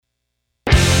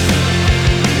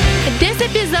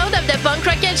episode of the Punk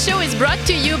Rocket Show is brought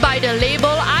to you by the label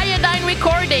Iodine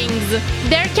Recordings.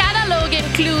 Their catalog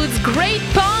includes great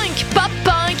punk, pop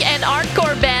punk, and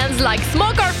hardcore bands like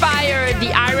Smoke or Fire,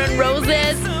 The Iron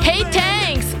Roses, Hey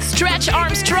Tanks, Stretch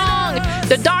Armstrong,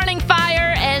 The Darling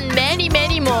Fire, and many,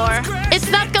 many more. It's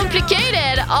not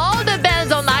complicated. All the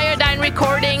bands on Iodine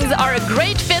Recordings are a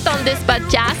great fit on this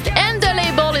podcast, and the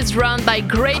label is run by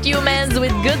great humans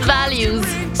with good values.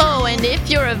 Oh, and if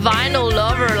you're a vinyl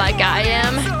lover like I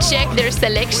am, check their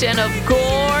selection of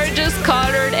gorgeous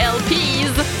colored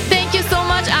LPs. Thank you so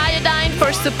much, Iodine,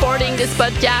 for supporting this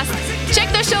podcast.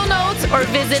 Check the show notes or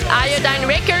visit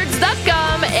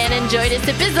iodinerecords.com and enjoy this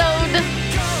episode.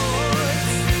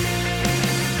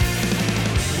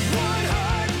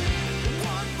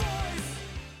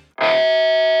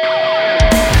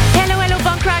 Hello,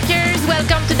 punk rockers.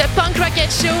 Welcome to the Punk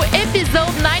Rocket Show,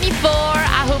 episode 94.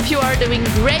 I hope you are doing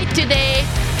great today.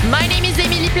 My name is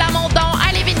Émilie Plamondon.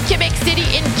 I live in Quebec City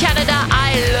in Canada.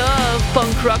 I love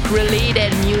punk rock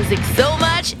related music so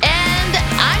much, and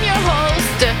I'm your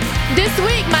host. This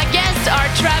week, my guests are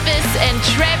Travis and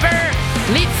Trevor,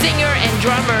 lead singer and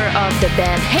drummer of the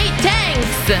band Hey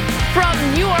Tanks from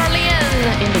New Orleans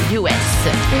in the US.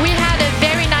 We had a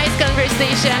very nice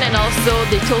conversation, and also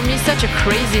they told me such a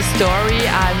crazy story.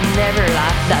 I've never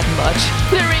laughed that much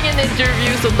during an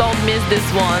interview, so don't miss this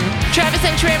one. Travis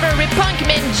and Trevor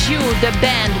repunkmenju the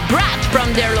band Brat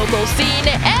from their local scene,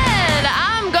 and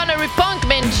I'm gonna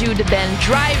repunkmenju the band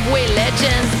Driveway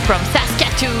Legends from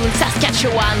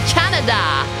Saskatchewan,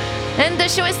 Canada. And the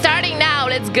show is starting now.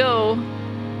 Let's go.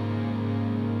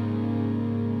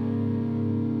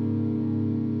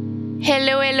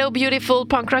 Hello, beautiful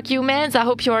punk rock humans. I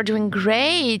hope you are doing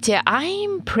great.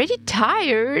 I'm pretty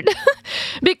tired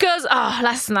because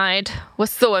last night was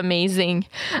so amazing.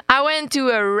 I went to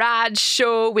a rad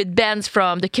show with bands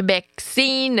from the Quebec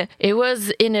scene. It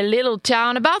was in a little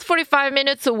town about 45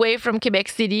 minutes away from Quebec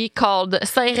City called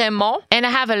Saint-Raymond. And I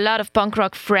have a lot of punk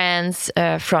rock friends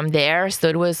from there, so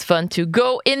it was fun to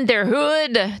go in their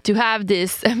hood to have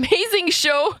this amazing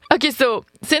show. Okay, so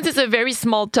since it's a very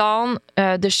small town,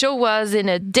 the show was in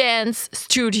a dance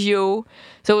studio.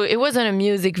 So it wasn't a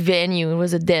music venue, it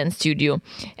was a dance studio.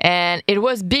 And it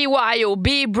was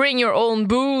BYOB, bring your own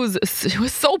booze. It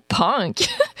was so punk.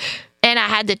 And I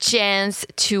had the chance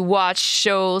to watch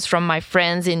shows from my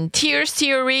friends in Tears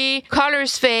Theory,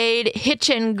 Colors Fade, Hitch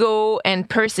and Go, and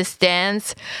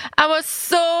Persistence. I was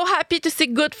so happy to see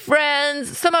good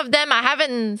friends. Some of them I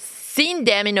haven't seen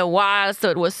them in a while, so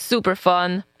it was super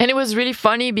fun. And it was really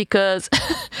funny because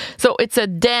so it's a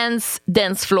dance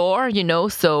floor, you know,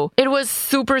 so it was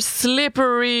super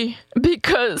slippery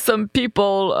because some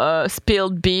people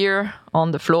spilled beer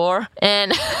on the floor.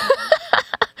 And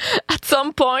at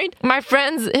some point, my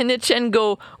friends in Hitch and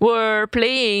Go were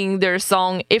playing their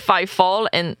song If I Fall,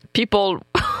 and people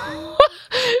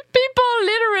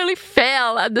literally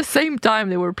fell at the same time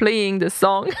they were playing the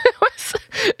song.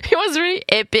 It was really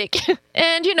epic.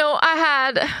 And you know, I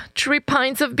had 3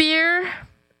 pints of beer,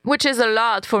 which is a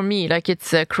lot for me. Like,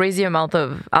 it's a crazy amount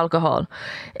of alcohol.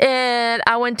 And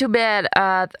I went to bed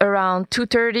at around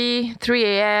 2:30, 3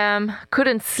 a.m.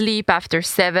 Couldn't sleep after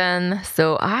 7.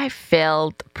 So I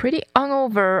felt pretty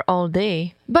hungover all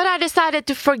day. But I decided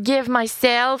to forgive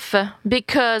myself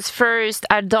because first,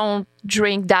 I don't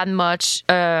drink that much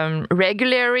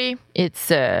regularly. It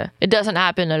doesn't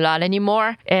happen a lot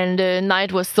anymore. And the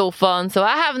night was so fun, so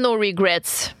I have no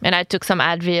regrets. And I took some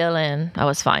Advil and I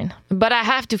was fine. But I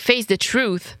have to face the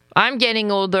truth. I'm getting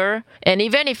older, and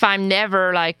even if I'm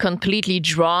never like completely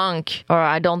drunk or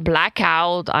I don't black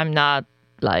out, I'm not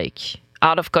like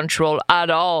out of control at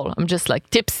all. I'm just like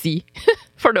tipsy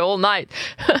for the whole night.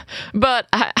 But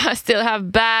I still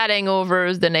have bad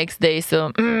hangovers the next day,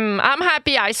 so I'm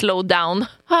happy I slowed down.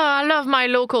 I love my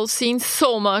local scene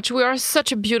so much. We are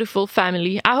such a beautiful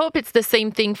family. I hope it's the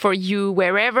same thing for you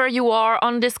wherever you are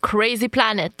on this crazy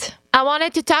planet. I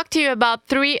wanted to talk to you about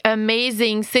 3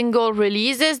 amazing single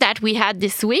releases that we had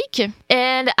this week,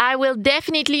 and I will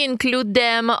definitely include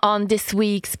them on this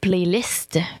week's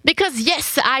playlist. Because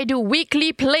yes, I do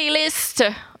weekly playlists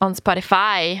on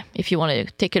Spotify. If you want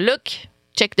to take a look,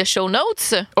 check the show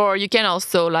notes, or you can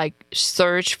also like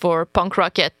search for Punk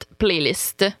Rocket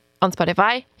playlist on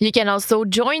Spotify. You can also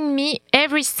join me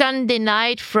every Sunday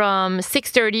night from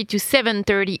 6:30 to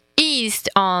 7:30 East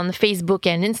on Facebook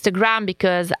and Instagram,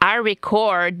 because I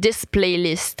record this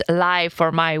playlist live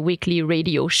for my weekly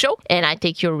radio show and I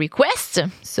take your requests.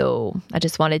 podcast. So I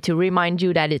just wanted to remind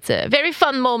you that it's a very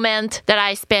fun moment that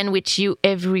I spend with you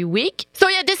every week. So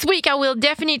yeah, this week I will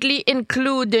definitely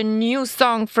include the new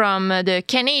song from the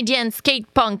Canadian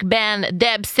skate punk band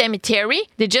Deb Cemetery.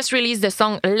 They just released the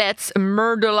song Let's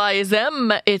Murderize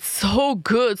Them. It's so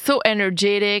good, so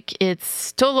energetic.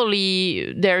 It's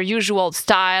totally their usual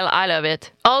style. I love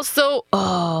it. Also,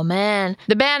 oh man,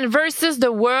 the band Versus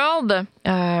the World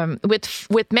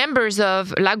with members of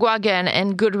Lagwagon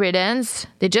and Good Riddance.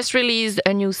 They just released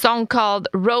a new song called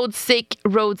Road Sick,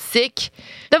 Road Sick.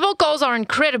 The vocals are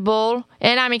incredible,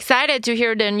 and I'm excited to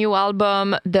hear the new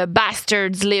album, The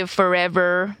Bastards Live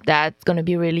Forever, that's going to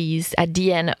be released at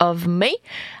the end of May.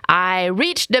 I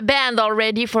reached the band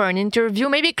already for an interview,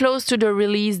 maybe close to the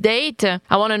release date.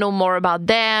 I want to know more about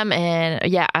them, and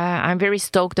yeah, I'm very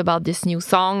stoked about this new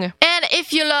song. And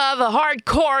if you love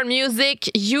hardcore music,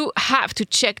 you have to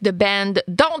check the band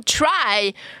Don't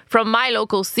Try from my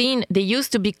local scene. They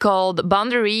used to be called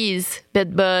Boundaries,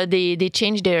 but they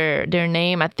changed their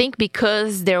name, I think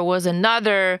because there was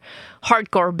another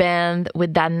hardcore band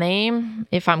with that name,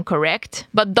 if I'm correct.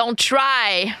 But Don't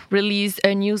Try released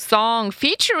a new song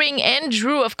featuring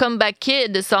Andrew of Comeback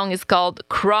Kid. The song is called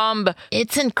Crumb.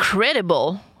 It's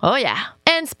incredible. Oh yeah.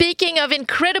 And speaking of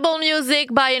incredible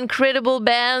music by incredible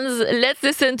bands, let's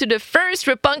listen to the first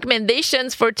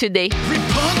Repunkmendations for today.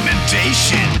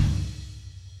 Repunkmentation!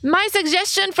 My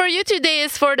suggestion for you today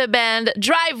is for the band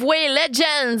Driveway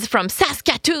Legends from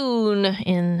Saskatoon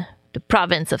in the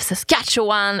province of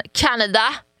Saskatchewan,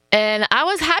 Canada. And I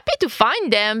was happy to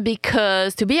find them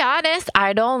because, to be honest,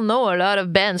 I don't know a lot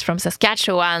of bands from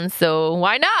Saskatchewan, so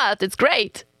why not? It's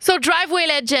great. So Driveway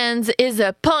Legends is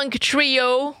a punk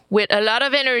trio with a lot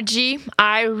of energy.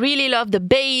 I really love the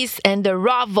bass and the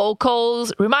raw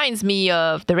vocals. Reminds me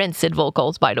of the Rancid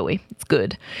vocals, by the way. It's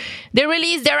good. They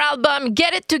released their album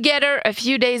Get It Together a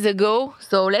few days ago.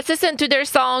 So let's listen to their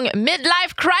song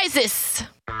Midlife Crisis.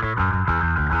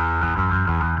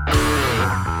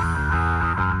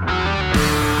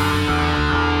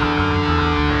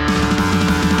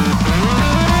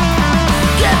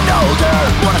 Older,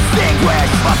 wanna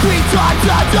extinguish my 3 times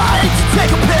I died to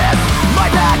take a piss. My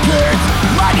back hurts,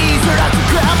 my knees hurt. I have to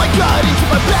cram my gut into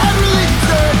my bed, really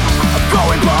concerned. I'm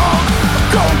going bald, I'm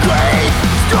going great,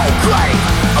 it's going great.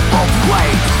 I'm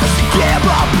overweight, I should give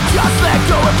up and just let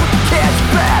go and put the kids to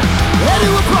bed. Head to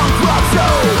a punk rock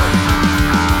show.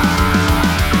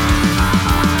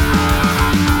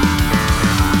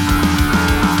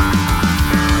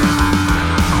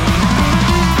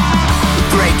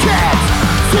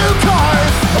 Two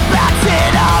cars, I'm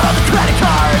backing out on the credit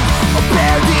card. I'm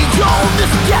barely home,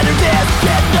 this together, this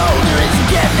getting older isn't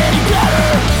getting any better.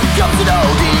 Becomes an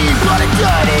oldie, but a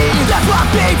goodie. That's why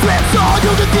big friends all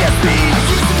go to this beat. I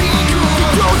used to be cool, you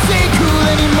don't seem cool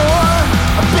anymore.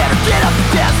 I better get up the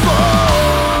dance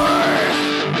floor.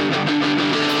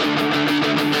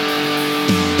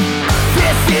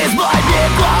 This is my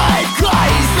midlife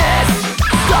crisis.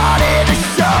 Started a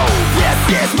show. This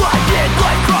is my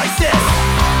midlife crisis.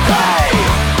 Hey,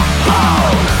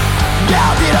 oh,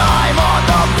 now that I'm on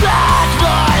the back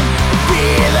line,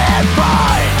 feeling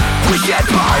fine, we should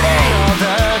party all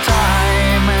the time.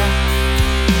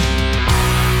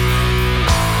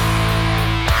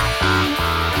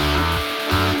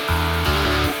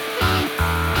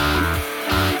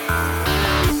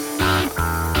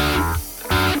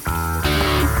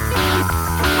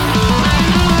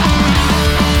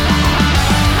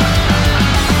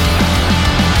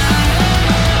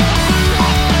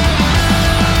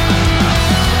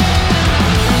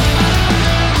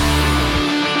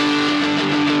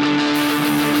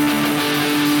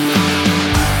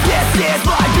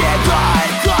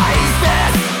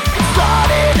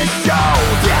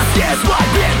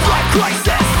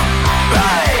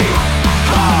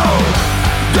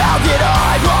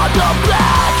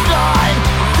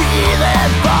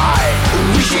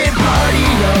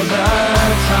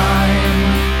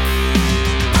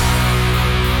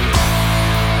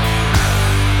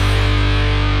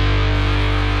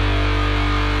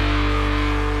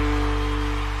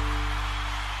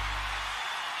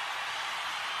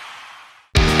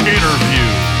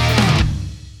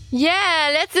 Yeah,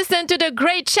 let's listen to the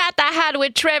great chat I had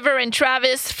with Trevor and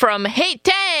Travis from Hey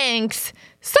Tanks.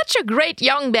 Such a great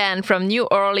young band from New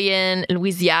Orleans,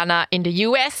 Louisiana in the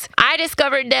US. I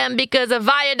discovered them because of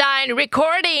Iodine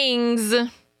Recordings.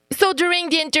 So during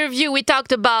the interview, we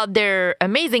talked about their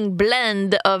amazing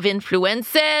blend of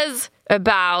influences,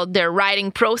 about their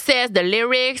writing process, the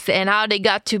lyrics, and how they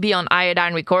got to be on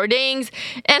Iodine Recordings,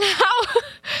 and how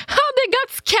they got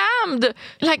scammed.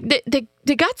 Like,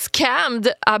 they got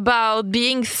scammed about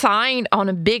being signed on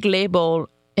a big label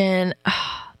And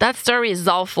that story is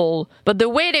awful. But the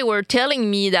way they were telling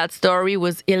me that story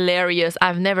was hilarious.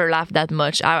 I've never laughed that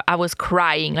much. I was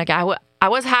crying. Like I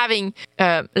was having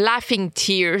laughing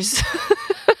tears.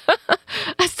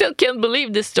 I still can't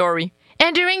believe this story.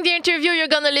 And during the interview, you're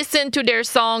going to listen to their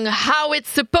song, How It's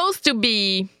Supposed to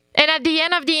Be. And at the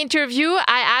end of the interview,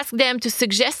 I asked them to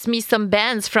suggest me some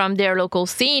bands from their local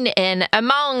scene. And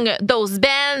among those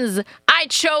bands, I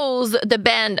chose the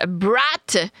band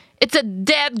Brat. It's a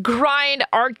dead grind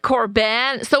hardcore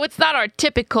band, so it's not our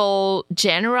typical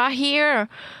genre here.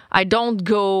 I don't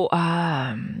go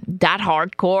that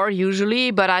hardcore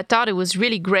usually, but I thought it was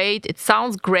really great. It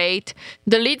sounds great.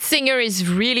 The lead singer is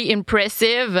really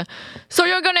impressive. So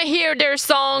you're gonna hear their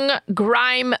song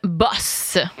Grime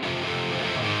Bus.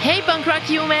 Hey punk rock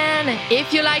human,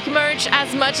 if you like merch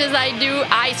as much as I do,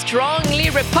 I strongly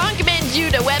recommend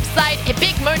you the website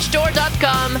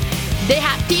epicmerchstore.com. They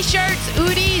have t-shirts,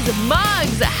 hoodies,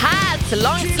 mugs, hats,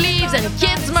 long sleeves, and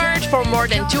kids merch for more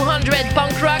than 200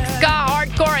 punk rock, ska,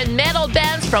 hardcore, and metal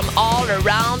bands from all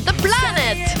around the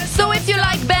planet. So if you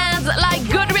like bands like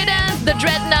Good Riddance, The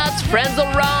Dreadnoughts,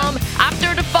 Frenzel Rum,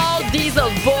 After the Fall, Diesel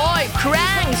Boy,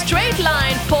 Krang, Straight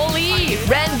Line, Polly,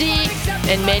 Randy,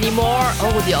 and many more.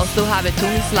 Oh, they also have a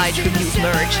Tony Sly tribute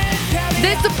merch.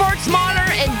 They support smaller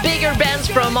and bigger bands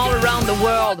from all around the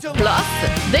world. Plus,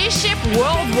 they ship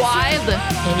worldwide,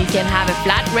 and you can have a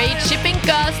flat rate shipping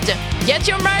cost. Get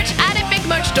your merch at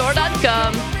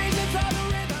epicmerchstore.com.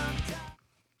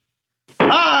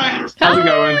 Hi, how's it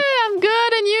going? I'm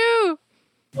good, and you?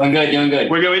 Doing good.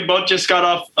 We're good. We both just got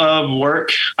off of work.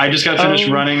 I just got finished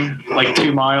running like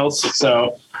 2 miles,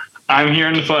 so I'm here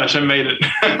in the flesh. I made it.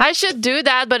 I should do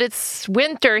that, but it's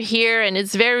winter here and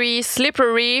it's very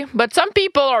slippery. But some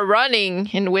people are running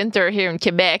in winter here in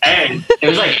Quebec. Hey, it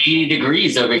was like 80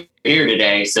 degrees over here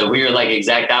today, so we are like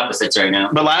exact opposites right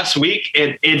now. But last week,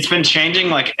 it's been changing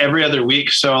like every other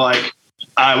week. So like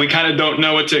we kind of don't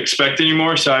know what to expect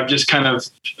anymore. So I've just kind of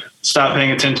stopped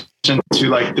paying attention to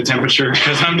like the temperature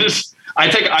because I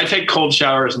take cold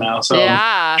showers now, so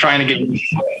yeah. I'm trying to get.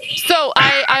 So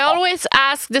I always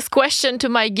ask this question to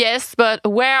my guests, but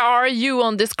where are you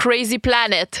on this crazy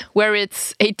planet where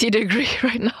it's 80 degrees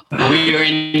right now? We are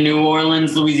in New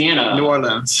Orleans, Louisiana. New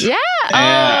Orleans. Yeah.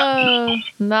 Oh,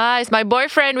 nice. My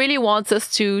boyfriend really wants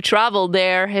us to travel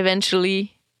there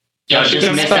eventually. Y'all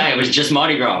just missed that. It was just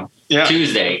Mardi Gras. Yeah.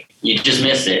 Tuesday. You just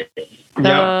missed it.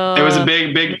 Yeah. It was a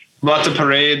big, lots of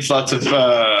parades, lots of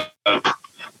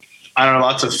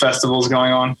lots of festivals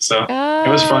going on, so it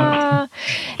was fun.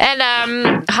 And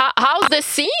how's the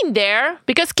scene there?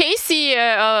 Because Casey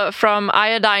from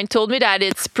Iodine told me that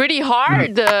it's pretty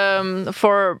hard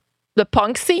for the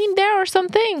punk scene there or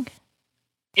something.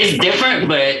 It's different,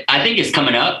 but I think it's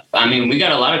coming up. I mean, we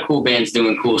got a lot of cool bands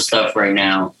doing cool stuff right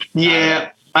now.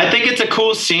 Yeah, I think it's a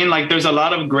cool scene. Like, there's a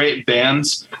lot of great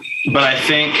bands, but I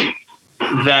think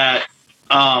that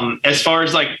as far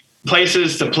as like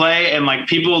places to play and like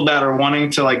people that are wanting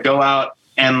to like go out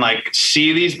and like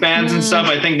see these bands and stuff,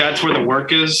 I think that's where the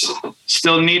work is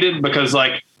still needed, because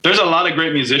like there's a lot of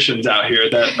great musicians out here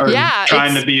that are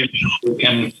trying to be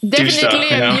and do stuff. Definitely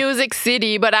a music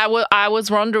city, but I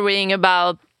was wondering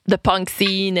about the punk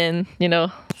scene and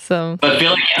so. But I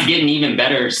feel like it's getting even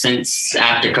better since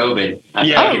after COVID. I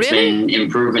feel like it's been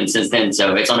improving since then,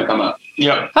 so it's on the come up.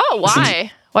 Yeah. Oh,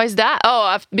 why? Why is that?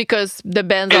 Oh, because the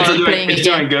bands are playing again. It's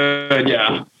doing good,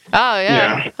 yeah. Oh,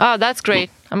 yeah. Oh, that's great.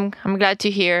 I'm glad to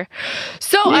hear.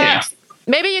 So,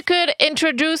 maybe you could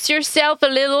introduce yourself a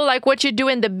little, like what you do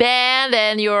in the band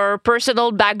and your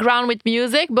personal background with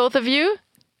music, both of you.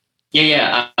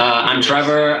 Yeah. I'm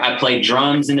Trevor. I play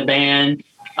drums in the band.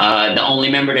 The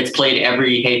only member that's played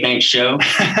every Hey Thanks show.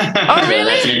 Oh, really? So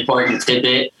that's an important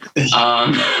tidbit.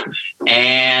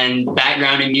 And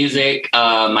background in music.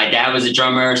 My dad was a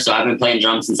drummer, so I've been playing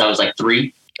drums since I was like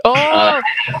 3. Oh.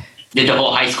 Did the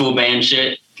whole high school band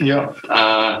shit. Yeah.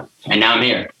 And now I'm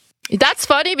here. That's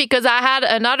funny because I had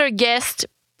another guest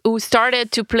who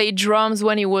started to play drums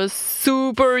when he was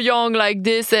super young like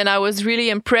this, and I was really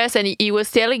impressed, and he was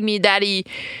telling me that he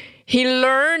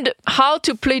learned how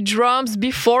to play drums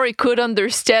before he could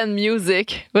understand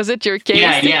music. Was it your case?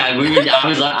 Yeah.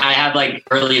 I have like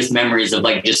earliest memories of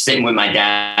like just sitting with my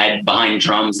dad behind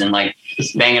drums and like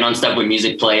banging on stuff with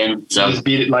music playing. So just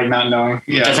beat it like not knowing.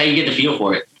 Yeah. That's how you get the feel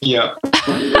for it. Yeah.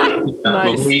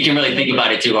 Nice. You can really think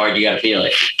about it too hard. You got to feel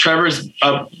it. Trevor's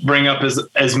bring up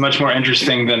is much more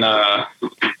interesting than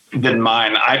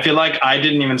mine. I feel like I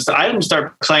didn't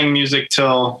start playing music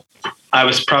till I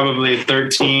was probably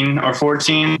 13 or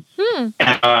 14.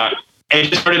 And it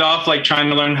just started off like trying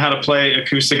to learn how to play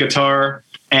acoustic guitar.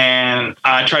 And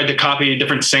I tried to copy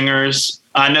different singers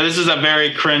I know this is a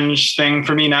very cringe thing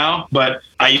for me now, but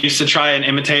I used to try and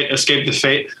imitate Escape the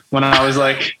Fate when I was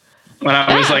like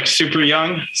super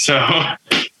young. So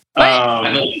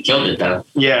I know you killed it though.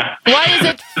 yeah.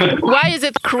 Why is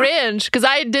it cringe? Because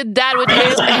I did that with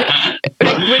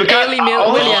Haley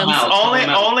Williams.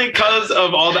 Only because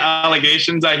of all the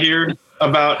allegations I hear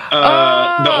about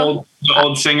the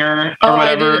old singer or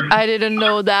whatever. I didn't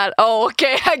know that. Oh,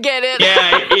 okay, I get it.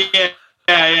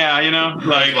 Yeah, you know,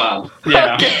 like, Wow.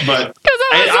 yeah, Okay. but Because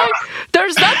I was like,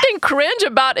 there's nothing cringe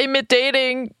about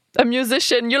imitating a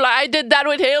musician. You're like, I did that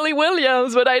with Haley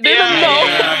Williams, but I didn't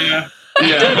know.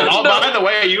 Yeah. Oh, by the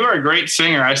way, you are a great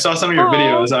singer. I saw some of your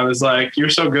videos. I was like, you're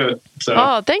so good. So.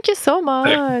 Oh, thank you so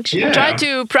much. Yeah. I try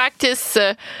to practice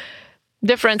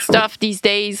different stuff these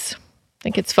days. I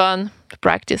think it's fun to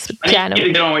practice with piano. I need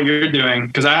to get on what you're doing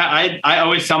because I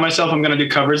always tell myself I'm going to do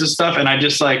covers of stuff, and I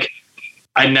just like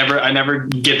I never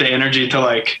get the energy to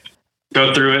like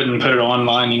go through it and put it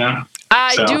online. You know.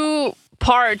 I do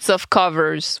parts of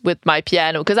covers with my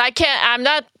piano because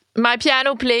my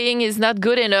piano playing is not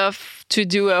good enough to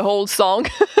do a whole song.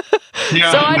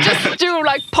 Yeah. So I just do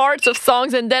like parts of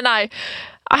songs, and then I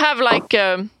have like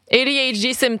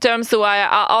ADHD symptoms, so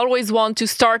I always want to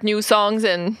start new songs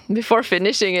and before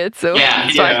finishing it. So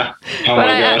it's fine. Oh But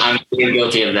my gosh. I'm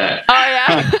guilty of that. Oh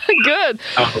yeah, good.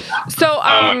 So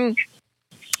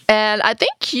and I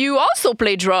think you also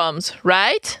play drums,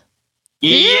 right?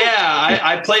 Yeah,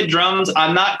 I play drums.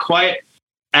 I'm not quite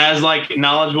as like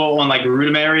knowledgeable on like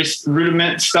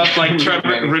rudiment stuff like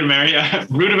Trevor.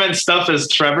 Rudiment stuff as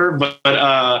Trevor, but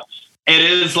it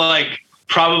is like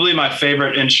probably my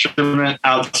favorite instrument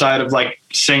outside of like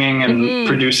singing and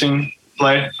producing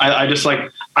play. I just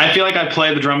like I feel like I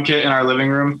play the drum kit in our living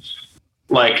room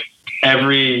like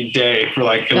every day for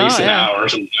like at least an hour or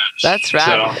something. That's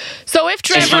right. So if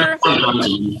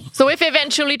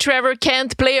eventually Trevor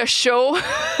can't play a show,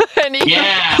 and he if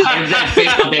that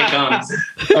Facebook day comes.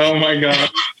 Oh my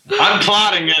god, I'm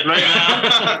plotting it right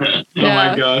now. Oh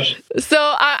my gosh.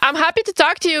 So I'm happy to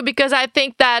talk to you because I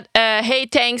think that Hey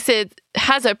Thanks it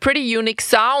has a pretty unique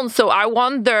sound. So I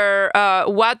wonder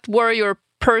what were your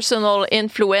personal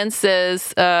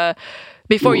influences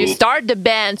before you start the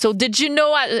band. So did you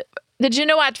know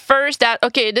at first that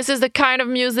okay, this is the kind of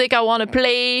music I want to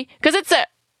play? Because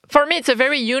for me it's a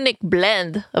very unique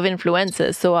blend of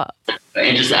influences. So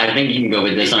Interesting. I think you can go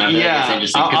with this one. Yeah, it's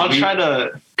interesting. I'll try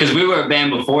to. Because we were a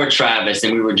band before Travis,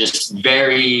 and we were just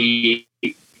very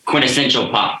quintessential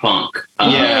pop punk for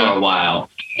a while.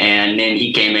 And then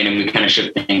he came in, and we kind of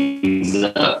shook things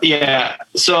up. Yeah.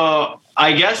 So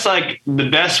I guess like the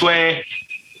best way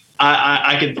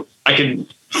I could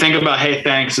think about Hey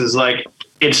Thanks is like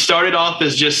it started off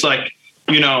as just like,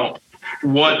 you know,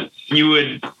 what you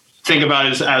would think about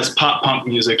as pop punk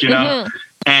music, you know?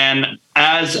 And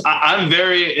as I'm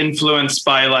very influenced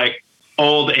by like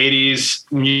old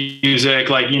 80s music,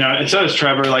 like, you know, and so is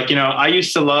Trevor. Like, you know, I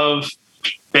used to love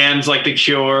bands like The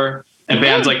Cure and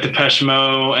bands like Depeche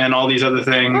Mode and all these other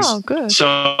things. Oh, good. So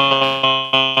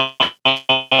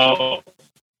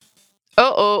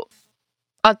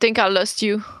I think I lost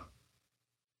you.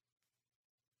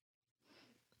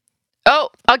 Oh,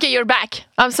 okay, you're back.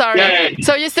 I'm sorry. Yeah.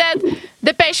 So you said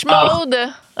Depeche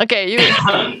Mode. Okay, you.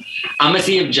 I'm gonna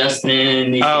see if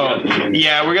Justin.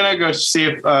 Yeah, we're gonna go see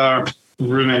if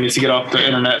roommate needs to get off the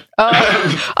internet.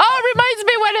 Reminds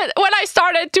me when I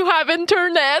started to have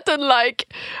internet and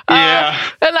like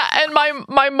and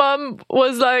my mom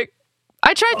was like,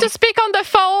 I tried to speak on the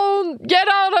phone, get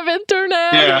out of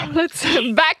internet. Yeah. Let's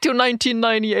back to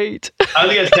 1998. I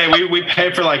was gonna say we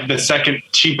pay for like the second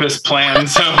cheapest plan,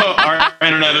 so our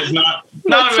internet is not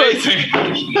amazing.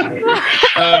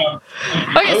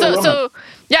 Okay, so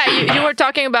yeah, you were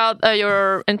talking about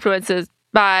your influences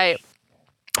by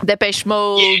Depeche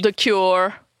Mode, The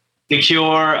Cure. The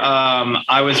Cure.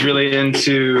 I was really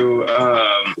into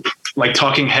like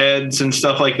Talking Heads and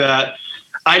stuff like that.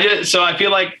 I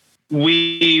feel like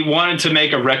we wanted to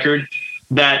make a record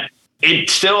that it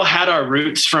still had our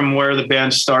roots from where the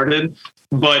band started,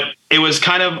 but it was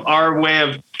kind of our way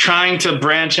of trying to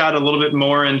branch out a little bit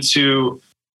more into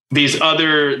these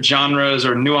other genres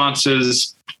or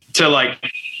nuances to like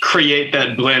create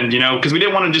that blend, you know, because we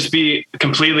didn't want to just be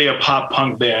completely a pop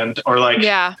punk band or like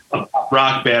a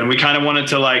rock band. We kind of wanted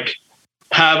to like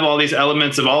have all these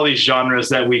elements of all these genres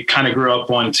that we kind of grew up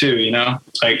on too, you know?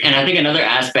 Like, and I think another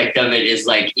aspect of it is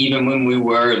like, even when we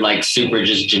were like super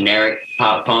just generic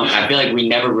pop punk, I feel like we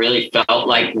never really felt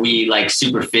like we like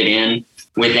super fit in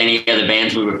with any of the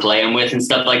bands we were playing with and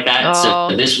stuff like that.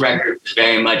 So this record was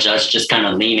very much us just kind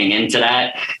of leaning into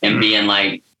that and being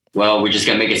like, well, we're just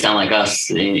gonna make it sound like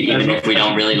us, even if we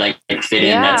don't really like fit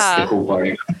in. That's the cool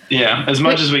part. Yeah, as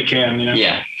much as we can.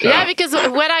 Yeah. So. Yeah, because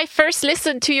when I first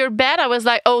listened to your band, I was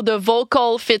like, oh, the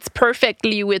vocal fits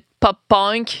perfectly with pop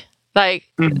punk. Like,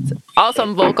 it's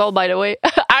awesome vocal, by the way.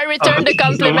 I return the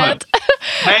compliment.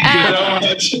 Thank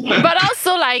you so much. But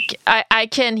also, like, I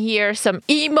can hear some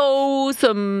emo,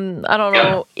 some, I don't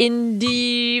know,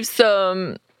 indie,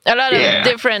 a lot of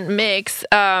different mix.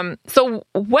 So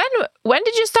when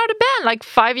did you start a band? Like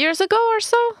 5 years ago or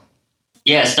so?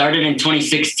 Yeah, started in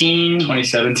 2016.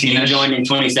 2017. You joined in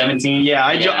 2017. Yeah,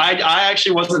 I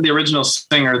actually wasn't the original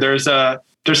singer. There's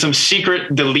some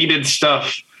secret deleted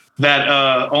stuff that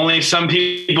only some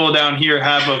people down here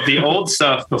have of the old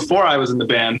stuff before I was in the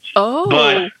band. Oh.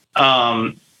 But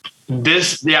I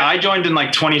joined in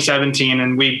like 2017,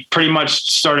 and we pretty much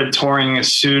started touring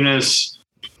as soon as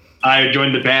I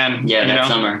joined the band. Yeah, that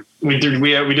summer. We did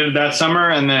it that summer,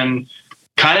 and then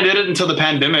kind of did it until the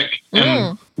pandemic.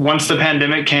 And once the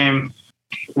pandemic came,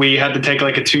 we had to take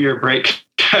like a 2-year break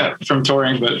from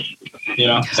touring, but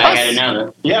back at it now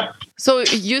though. Yeah. So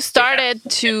you started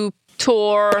to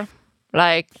tour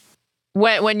like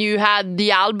when you had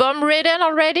the album written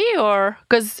already, or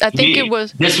because I think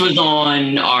this was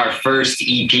on our first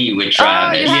EP with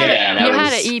Travis. You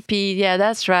had an EP. Yeah,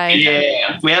 that's right.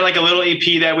 Yeah, we had like a little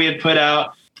EP that we had put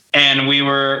out, and we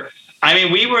were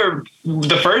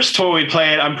the first tour we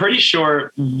played. I'm pretty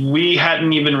sure we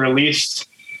hadn't even released,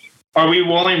 or we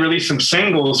only released some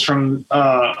singles from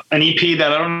an EP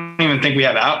that I don't even think we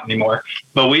have out anymore.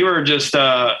 But we were just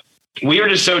so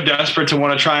desperate to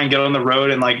want to try and get on the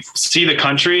road and like see the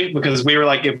country, because we were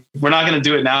like, if we're not going to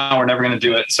do it now, we're never going to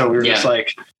do it. So we were just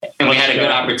like, and we had a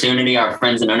good opportunity. Our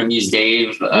friends in Unamused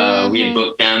Dave, we had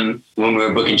booked them when we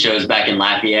were booking shows back in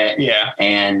Lafayette. Yeah.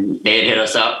 And they had hit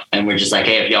us up, and we're just like,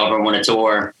 hey, if y'all ever want to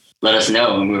tour, let us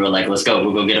know. And we were like, let's go.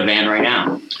 We'll go get a van right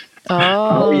now.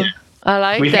 Oh, yeah. I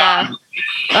like that.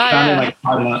 Found it like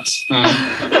 5 months.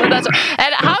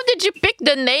 And how did you pick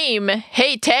the name?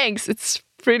 Hey, thanks. It's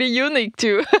pretty unique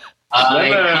too.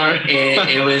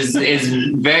 It's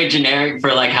very generic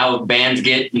for like how bands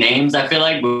get names. I feel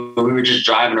like we were just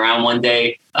driving around one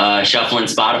day, shuffling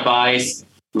Spotify's,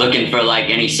 looking for like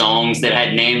any songs that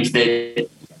had names that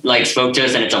like spoke to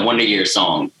us, and it's a Wonder Years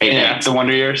song. Hey, yeah, it's a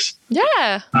Wonder Years.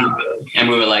 Yeah. And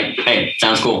we were like, hey,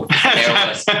 sounds cool. There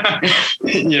it was.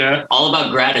 Yeah. All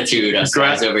about gratitude, us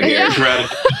guys over here. Yeah.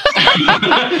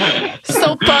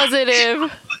 So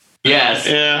positive. Yes.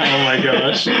 Yeah. Oh my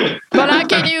gosh. But how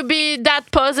can you be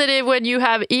that positive when you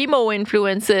have emo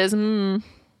influences?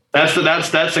 That's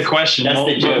the question. That's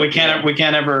the joke.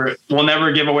 We'll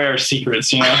never give away our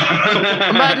secrets,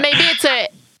 But maybe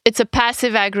it's a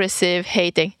passive aggressive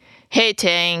hating. Hey,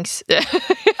 thanks. True.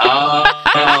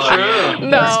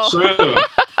 No. That's true.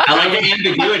 I like the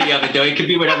ambiguity of it, though. It could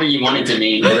be whatever you want it to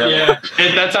mean. Really. Yeah,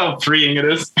 that's how freeing it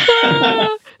is.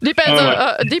 Depends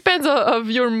on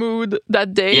your mood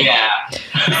that day. Yeah.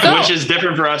 So, which is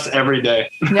different for us every day.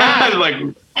 Yeah. Like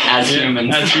as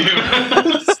humans.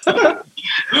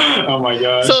 Oh my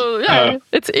gosh. So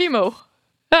it's emo.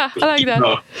 I like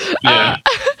that. Yeah.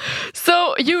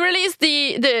 So you released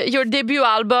your debut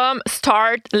album,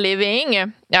 Start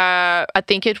Living. I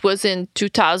think it was in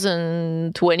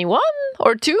 2021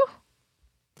 or 2.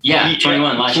 Yeah,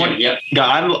 21 last year. Yep.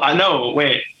 God, I know.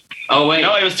 Wait. Oh wait.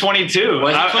 No, it was 22.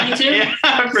 Was it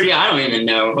 22? Yeah, I don't even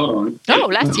know. Hold on. Oh,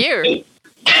 last year.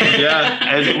 Yeah,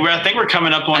 I think we're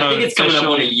coming up on I think it's coming up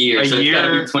on a year. So it's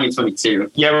gotta be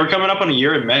 2022. Yeah, we're coming up on a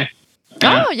year in May.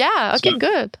 Oh yeah. Okay,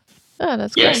 good. Oh,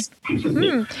 that's yes. great.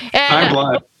 And I'm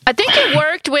glad. I think you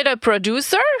worked with a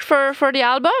producer for the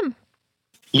album.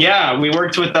 Yeah, we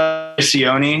worked with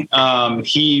Sione.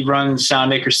 He runs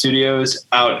Soundacre Studios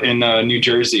out in New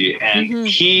Jersey, and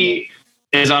he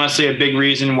is honestly a big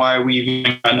reason why we've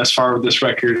gotten as far with this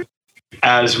record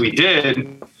as we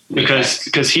did,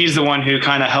 because he's the one who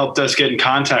kind of helped us get in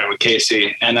contact with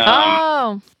Casey. And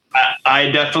I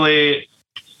definitely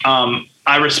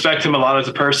I respect him a lot as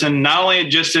a person, not only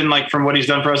just in like from what he's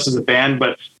done for us as a band,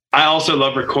 but I also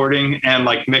love recording and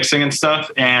like mixing and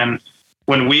stuff. And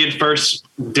when we had first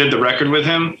did the record with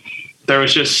him, there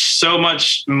was just so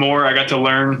much more I got to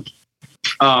learn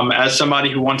as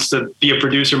somebody who wants to be a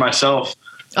producer myself,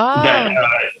 that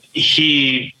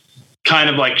he kind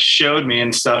of like showed me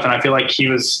and stuff. And I feel like he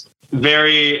was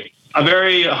a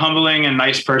very humbling and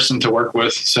nice person to work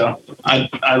with. So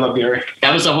I love Gary.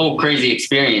 That was a whole crazy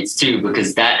experience too,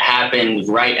 because that happened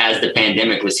right as the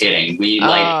pandemic was hitting. We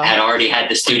had already had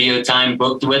the studio time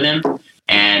booked with him,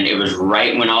 and it was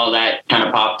right when all that kind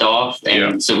of popped off.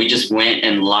 And so we just went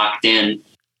and locked in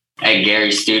at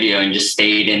Gary's studio and just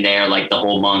stayed in there like the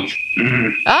whole month.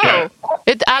 Oh,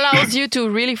 it allows you to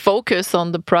really focus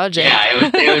on the project.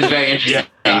 Yeah, it was very interesting.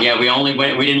 Yeah,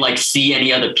 we didn't like see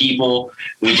any other people.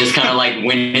 We just kind of like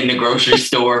went in the grocery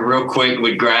store real quick,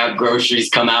 would grab groceries,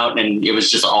 come out, and it was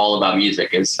just all about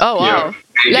music. It was, oh, wow.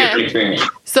 very different experience.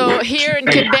 So here in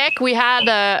Quebec,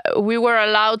 we were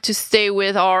allowed to stay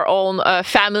with our own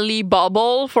family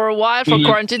bubble for a while for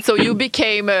quarantine. So you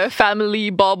became a family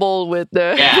bubble with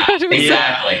the... Yeah,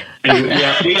 exactly.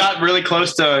 Yeah, we got really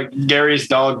close to Gary's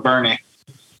dog, Bernie.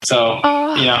 So,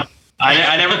 you know,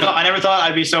 I never thought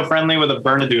I'd be so friendly with a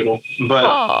Bernedoodle,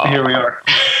 but here we are.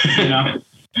 You know,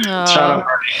 shout out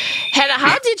Bernie. And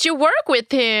how did you work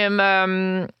with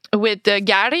him? With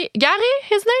Gary,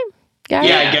 his name? Gary?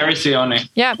 Yeah, Gary Sione.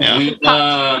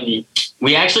 Yeah.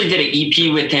 We actually did an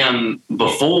EP with him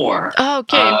before. Oh,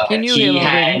 okay. You knew him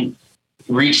already. Had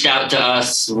reached out to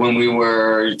us when we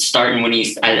were starting,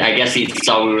 I guess he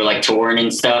saw we were like touring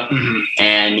and stuff.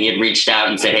 And he had reached out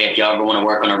and said, hey, if y'all ever want to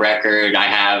work on a record, I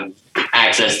have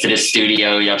access to this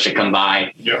studio. Y'all should come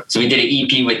by. Yeah. So we did an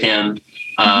EP with him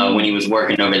when he was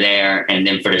working over there. And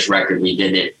then for this record, we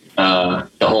did it, the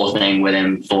whole thing with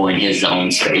him full in his own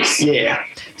space. Yeah.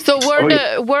 So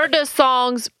were the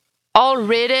songs all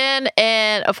written,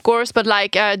 and of course, but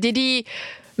like, did he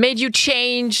made you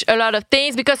change a lot of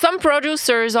things? Because some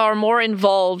producers are more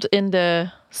involved in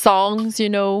the songs, you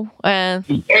know. And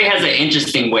Gary has an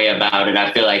interesting way about it.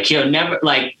 I feel like he'll never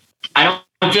like. I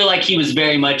don't feel like he was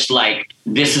very much like,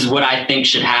 this is what I think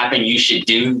should happen. You should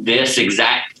do this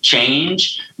exact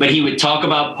change. But he would talk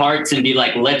about parts and be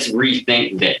like, let's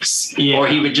rethink this. Yeah. Or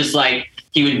he would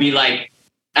be like,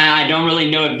 I don't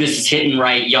really know if this is hitting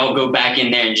right. Y'all go back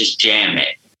in there and just jam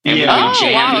it. And we would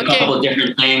jam a couple of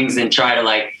different things and try to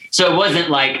like, so it wasn't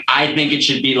like, I think it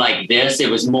should be like this. It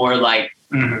was more like,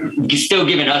 still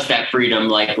giving us that freedom.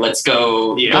 Like, let's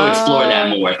go explore that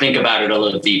more. Think about it a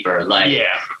little deeper. Like,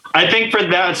 I think for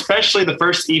that, especially the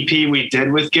first EP we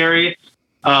did with Gary,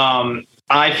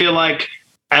 I feel like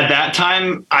at that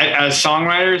time, as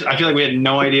songwriters, I feel like we had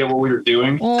no idea what we were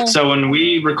doing. So when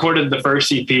we recorded the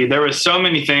first EP, there was so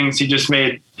many things he just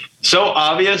made so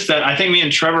obvious that I think me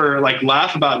and Trevor like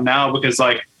laugh about now, because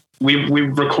like we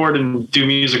record and do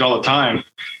music all the time,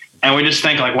 and we just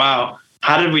think like, wow,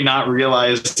 how did we not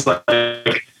realize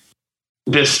like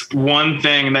this one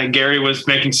thing that Gary was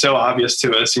making so obvious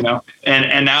to us, you know?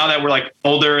 And now that we're like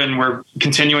older and we're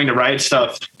continuing to write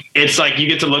stuff, it's like you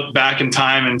get to look back in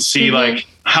time and see like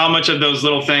how much of those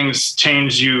little things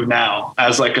change you now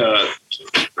as like a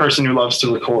person who loves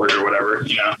to record or whatever,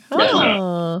 you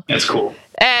know? It's cool.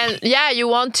 And you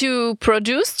want to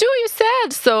produce too, you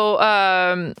said.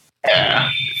 So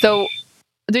so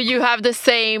do you have the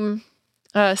same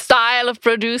style of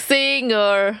producing,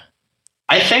 or?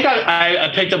 I think I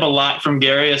picked up a lot from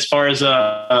Gary as far as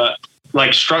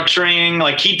like structuring.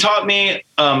 Like he taught me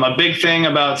a big thing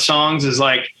about songs is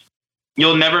like,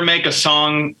 you'll never make a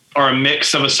song or a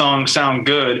mix of a song sound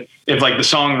good if like the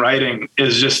songwriting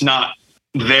is just not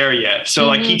there yet. So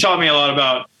like he taught me a lot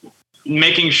about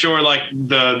making sure like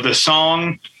the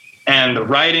song and the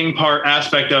writing part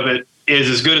aspect of it is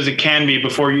as good as it can be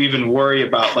before you even worry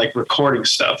about like recording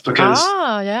stuff, because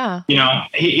you know,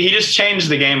 he just changed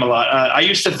the game a lot. I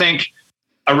used to think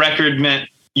a record meant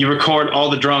you record all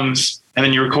the drums and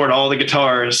then you record all the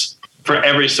guitars for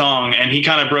every song, and he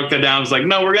kind of broke that down. It's like,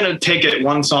 no, we're gonna take it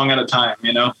one song at a time,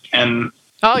 you know. And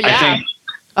I think,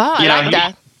 I like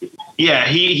that. Yeah,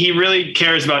 he really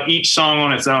cares about each song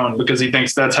on its own, because he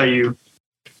thinks that's how you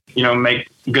know, make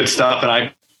good stuff.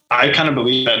 And I kind of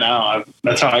believe that now.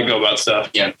 That's how I go about stuff.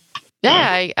 Yeah,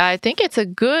 I think it's a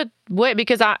good way,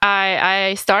 because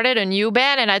I started a new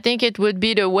band, and I think it would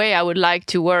be the way I would like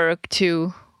to work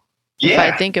too. If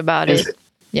I think about it.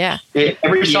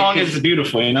 Every song is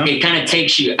beautiful, you know? It kind of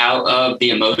takes you out of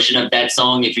the emotion of that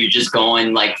song if you're just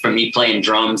going, like, for me playing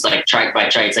drums, like track by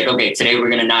track. It's like, okay, today we're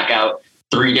going to knock out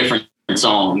 3 different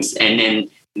songs, and then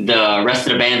the rest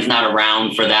of the band's not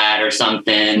around for that or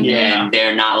something, and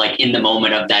they're not like in the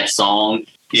moment of that song.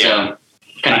 So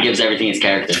kind of gives everything its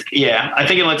character. Yeah, I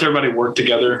think it lets everybody work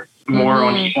together more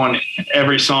on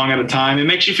every song at a time. It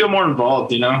makes you feel more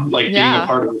involved, you know, like being a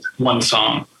part of one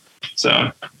song.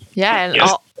 So and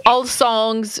all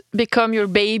songs become your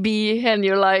baby, and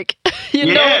you're like, you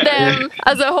know them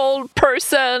as a whole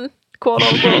person, quote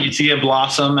unquote. You see it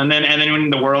blossom, and then when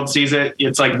the world sees it,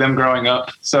 it's like them growing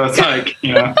up. So it's like,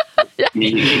 you know,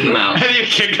 you kick them out. You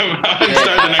kick them out and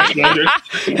start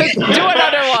the next record. Do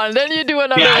another one, then you do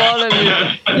another one,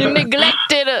 and you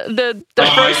neglected the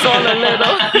first one a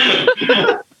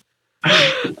little.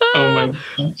 Oh my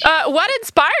gosh. What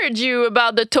inspired you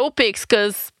about the topics?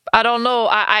 Because I don't know.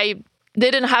 I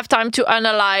didn't have time to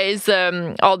analyze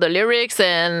all the lyrics,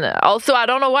 and also I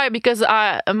don't know why, because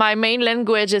my main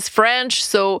language is French,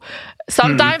 so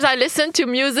sometimes I listen to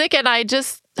music and I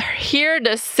just hear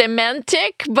the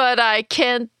semantic, but I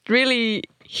can't really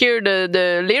hear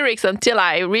the lyrics until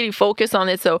I really focus on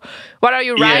it. So what are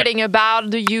you writing about?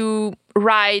 Do you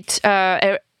write,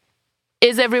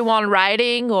 is everyone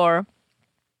writing, or?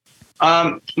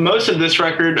 Most of this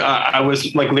record, I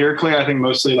was like lyrically, I think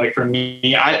mostly like for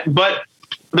me, but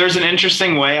there's an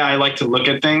interesting way I like to look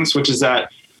at things, which is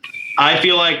that I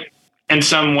feel like in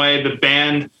some way the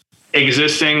band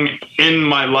existing in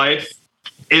my life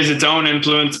is its own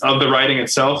influence of the writing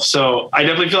itself. So I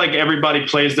definitely feel like everybody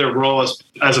plays their role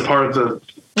as a part of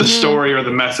the story or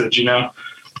the message, you know?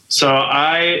 So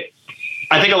I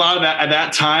think a lot of that at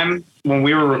that time when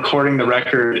we were recording the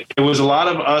record, it was a lot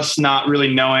of us not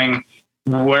really knowing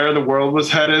where the world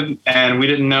was headed. And we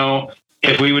didn't know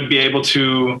if we would be able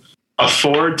to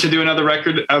afford to do another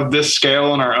record of this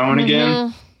scale on our own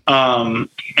again.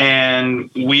 And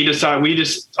we decided,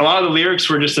 a lot of the lyrics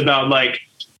were just about like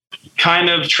kind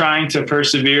of trying to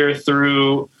persevere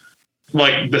through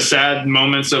like the sad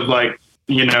moments of like,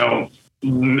 you know,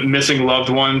 missing loved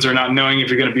ones or not knowing if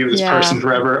you're going to be with this person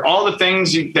forever. All the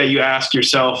things that you ask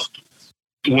yourself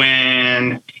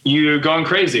when you're going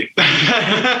crazy.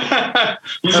 That's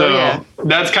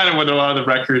kind of what a lot of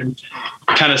the record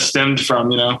kind of stemmed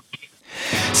from, you know?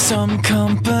 Some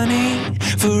company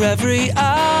for every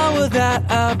hour that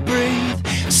I breathe.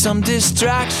 Some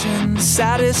distractions,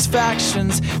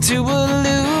 satisfactions to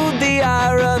elude the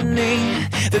irony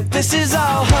that this is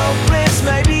all hopeless.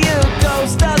 Maybe a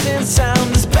ghost doesn't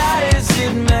sound as bad as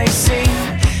it may seem.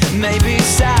 Maybe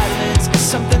silence is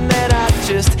something that I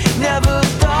just never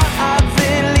thought I'd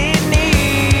really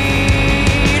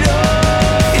need.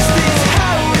 Oh, is this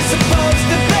how it's supposed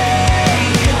to be?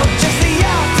 Or just the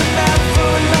aftermath for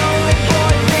a lonely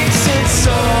boy thinks it's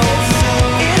so?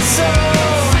 It's so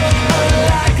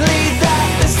unlikely that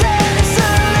there's any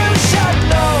solution.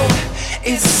 No,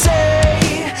 it's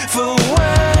safe for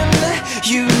when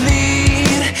you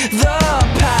lead the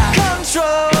pack.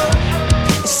 Control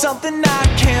is something I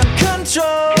can't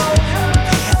control.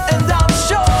 And I'm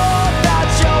sure that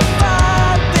you're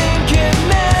fine thinking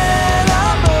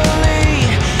minimally.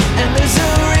 And there's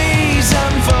a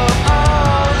reason for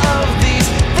all of these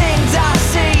things I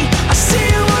see. I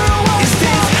see where it was. Is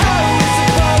this how it's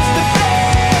supposed to be?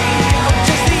 Or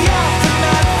just the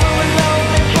aftermath for a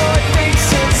lonely boy thinks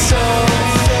it's so?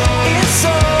 It's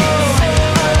so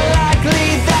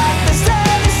unlikely that there's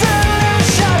any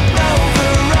solution.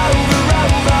 Over,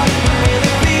 will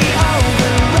it be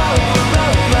over,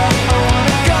 over? I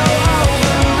wanna go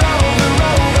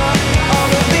over all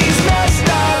of these messed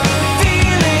up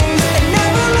feelings and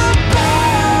never look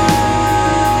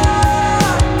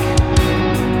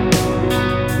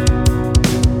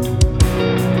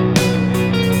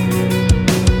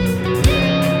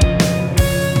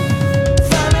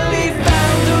Finally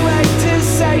found a way to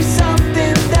say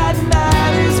something that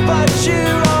matters, but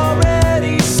you're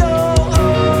already so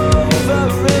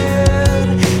over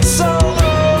it, so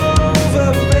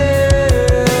over it.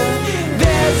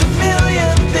 There's a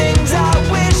million things I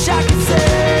wish I could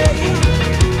say.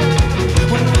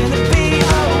 When will it be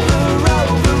over?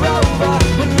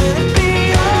 When will it be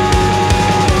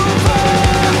over?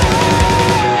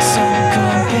 Some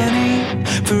company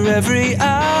for every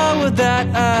hour that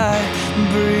I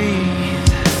breathe.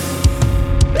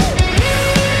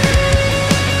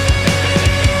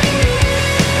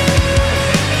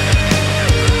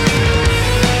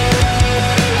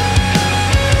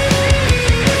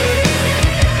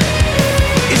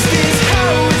 Is this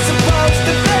how it's supposed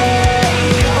to be?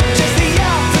 Or just the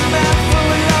aftermath for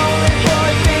a lonely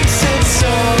boy thinks it's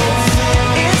so?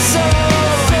 It's so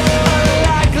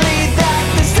unlikely that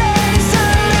there's any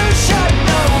solution.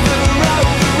 Over,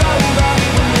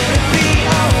 when will it be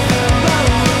over? I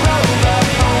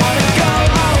wanna go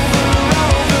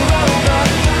over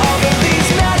all of these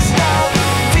messed up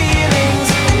feelings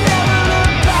and never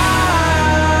look back.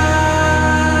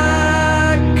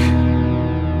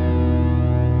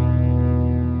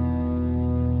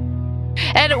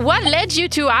 And what led you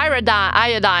to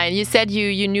Iodine? You said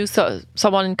you knew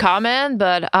someone in common,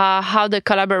 but how the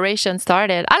collaboration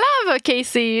started? I love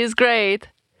Casey. He's great.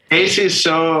 Casey's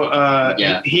so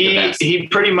the best. he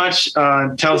pretty much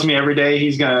tells me every day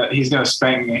he's gonna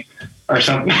spank me or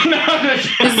something.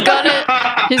 He's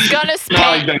gonna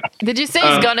spank. No, Did you say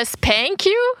he's gonna spank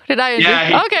you? Did I?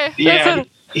 Yeah, Okay. Yeah,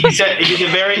 he said he's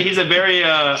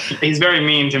very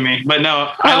mean to me. But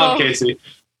no, I love Casey.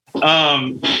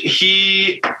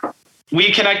 We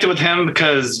connected with him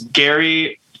because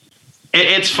Gary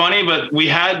it's funny, but we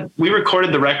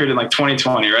recorded the record in like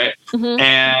 2020, right?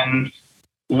 And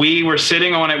we were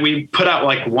sitting on it. We put out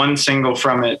like one single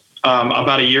from it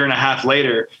about a year and a half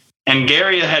later. And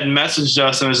Gary had messaged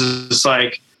us and was just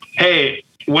like, hey,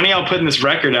 when are y'all putting this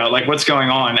record out? Like, what's going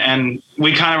on? And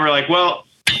we kind of were like, well,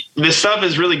 this stuff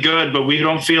is really good, but we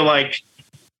don't feel like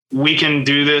we can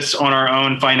do this on our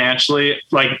own financially,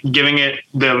 like giving it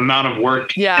the amount of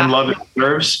work and love it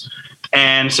deserves.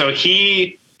 And so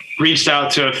he reached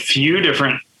out to a few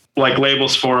different like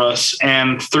labels for us.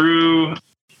 And through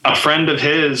a friend of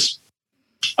his,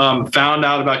 found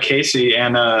out about Casey,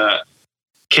 and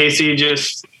Casey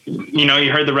just, you know, he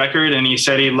heard the record and he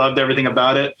said he loved everything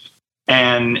about it.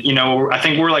 And, you know, I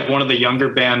think we're like one of the younger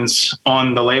bands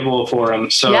on the label for him.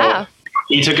 So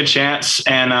he took a chance.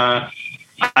 And, I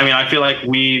mean, I feel like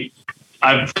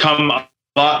I've come a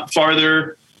lot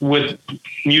farther with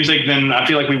music than I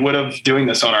feel like we would have doing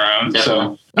this on our own.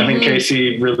 Definitely. So I think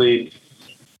Casey really,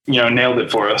 you know, nailed it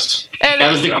for us. And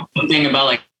that was the cool thing about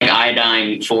like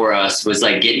Iodine for us, was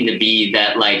like getting to be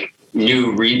that like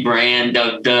new rebrand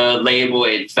of the label.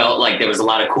 It felt like there was a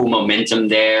lot of cool momentum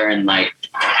there, and like,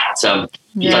 so I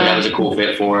thought that was a cool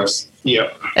fit for us. Yeah.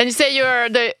 And you say you're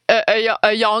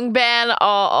a young band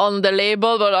on the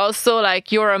label, but also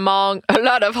like you're among a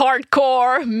lot of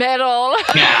hardcore metal.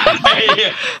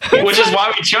 Which is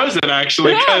why we chose it,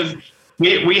 actually, because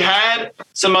we had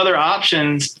some other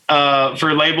options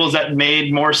for labels that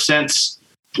made more sense,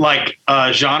 like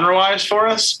genre-wise for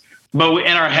us. But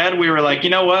in our head, we were like, you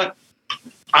know what?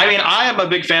 I mean, I am a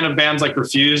big fan of bands like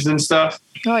Refused and stuff.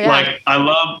 Oh yeah. Like I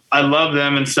love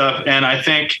them and stuff. And I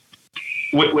think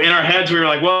in our heads, we were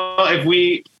like, well, if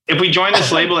we join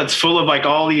this label that's full of like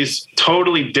all these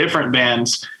totally different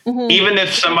bands, even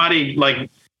if somebody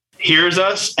like hears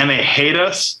us and they hate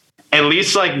us, at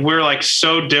least like we're like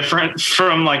so different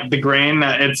from like the grain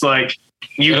that it's like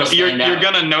you're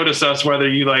gonna notice us whether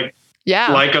you like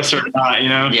us or not, you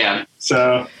know? Yeah.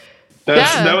 So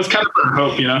that was kind of our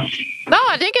hope, you know? No,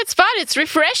 I think it's fun. It's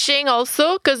refreshing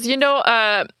also because, you know,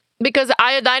 because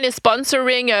Iodine is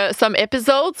sponsoring some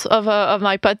episodes of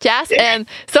my podcast. And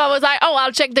so I was like, oh,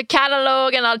 I'll check the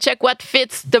catalog and I'll check what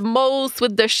fits the most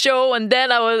with the show. And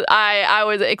then I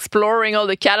was exploring all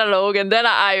the catalog, and then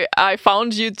I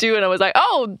found you too. And I was like,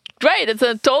 oh, great. It's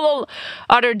a total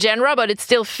other genre, but it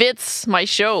still fits my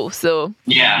show. So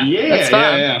that's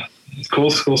fun. Yeah. It's cool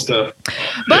stuff.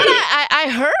 But I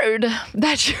heard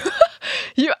that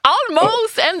you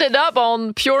almost ended up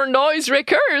on Pure Noise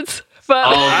Records. But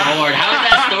oh Lord, how is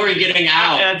that story getting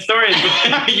out? That story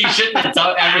you shouldn't have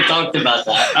ever talked about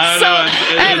that.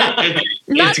 I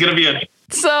don't know. It's gonna be a.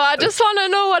 So I just want to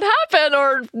know what happened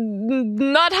or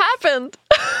not happened.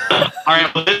 All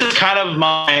right, well, this is kind of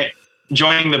my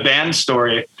joining the band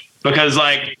story, because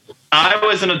like I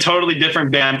was in a totally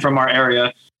different band from our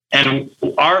area. And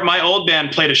my old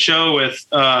band played a show with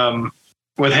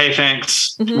Hey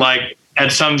Thanks, like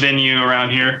at some venue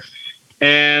around here.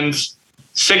 And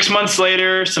 6 months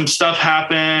later, some stuff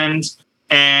happened.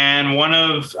 And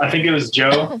I think it was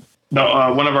Joe,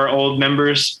 one of our old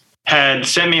members, had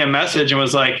sent me a message and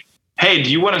was like, hey, do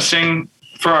you want to sing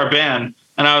for our band?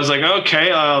 And I was like,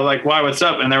 okay, like, why, what's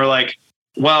up? And they were like,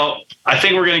 well, I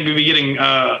think we're going to be getting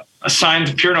assigned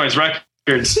to Pure Noise Records.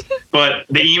 But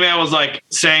the email was like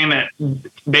saying that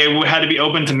they had to be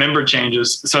open to member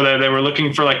changes, so that they were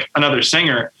looking for like another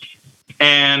singer.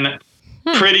 And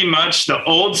pretty much the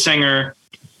old singer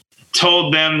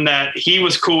told them that he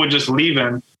was cool with just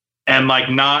leaving and like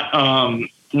not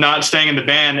staying in the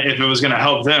band if it was going to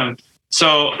help them.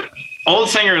 So old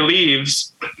singer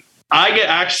leaves, I get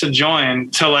asked to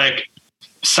join to like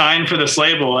sign for this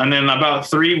label. And then about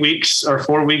 3 weeks or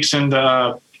 4 weeks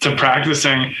into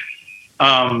practicing,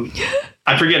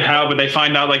 I forget how, but they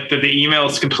find out like that the email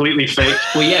is completely fake.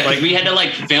 Well, yeah, like we had to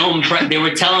like film. They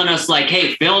were telling us like,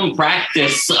 hey, film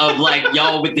practice of like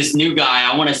y'all with this new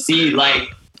guy. I want to see like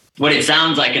what it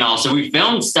sounds like and all. So we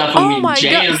filmed stuff and we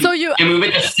jammed and we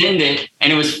went to send it,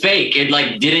 and it was fake. It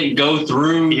like didn't go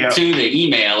through to the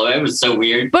email. It was so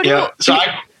weird. But who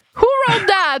wrote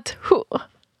that? Who?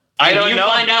 I don't know. If you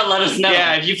find out, let us know.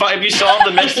 Yeah, if you solve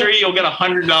the mystery, you'll get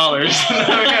 $100.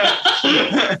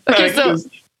 Okay, so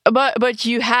but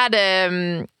you had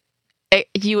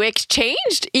you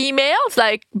exchanged emails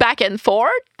like back and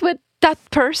forth with that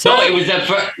person? No, it was at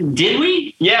first. Did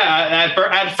we? Yeah,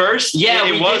 at first,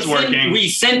 it was working. We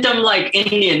sent them like in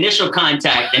the initial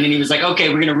contact, and then he was like,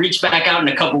 "Okay, we're gonna reach back out in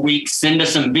a couple weeks. Send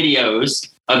us some videos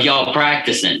of y'all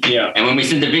practicing." Yeah. And when we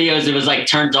sent the videos, it was like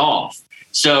turned off.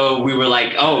 So we were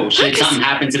like, oh shit, something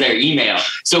happened to their email.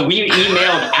 So we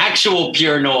emailed actual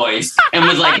Pure Noise and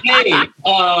was like, hey,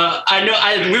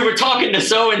 we were talking to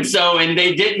so-and-so and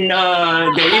they didn't,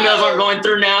 their emails aren't going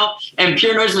through now. And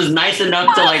Pure Noise was nice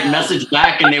enough to like message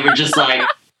back and they were just like,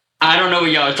 I don't know what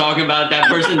y'all are talking about. That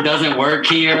person doesn't work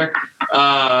here.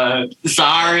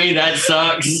 Sorry, that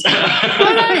sucks.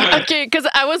 Okay, because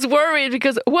I was worried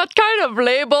because what kind of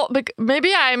label?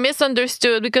 Maybe I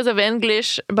misunderstood because of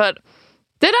English, but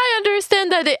did I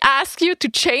understand that they ask you to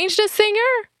change the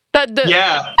singer?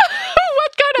 Yeah.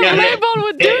 What kind of label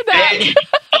would do that?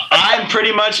 I'm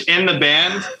pretty much in the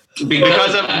band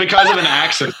because of an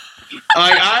accident.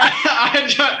 Like I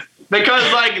just. Because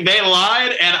like they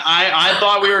lied and I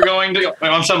thought we were going to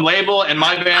on some label and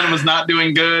my band was not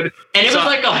doing good. And it was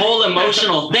like a whole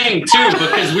emotional thing too,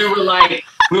 because we were like,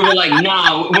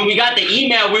 nah, when we got the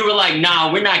email, we were like,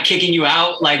 nah, we're not kicking you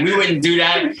out. Like we wouldn't do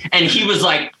that. And he was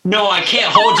like, no, I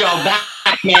can't hold y'all back,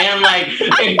 man. Like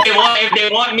if they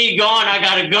want me gone, I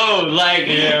gotta go. Like,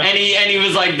 and he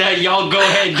was like that, y'all go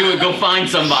ahead, do it, go find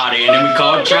somebody. And then we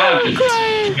called Travis.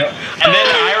 And then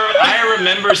I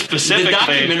remember specifically. The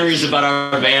documentaries about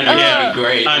our band are gonna be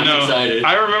great. I know. I'm excited.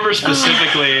 I remember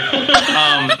specifically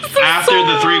after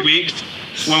the 3 weeks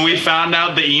when we found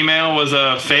out the email was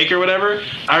a fake or whatever.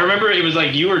 I remember it was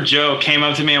like you or Joe came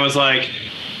up to me and was like,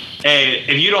 hey,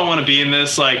 if you don't want to be in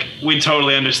this, like, we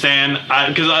totally understand.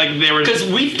 Because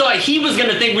we thought he was going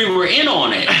to think we were in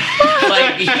on it.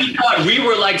 Like, he thought we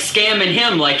were, like, scamming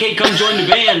him. Like, hey, come join the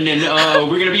band, and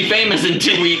we're going to be famous in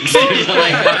 2 weeks.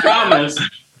 Like, I promise.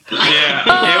 Yeah,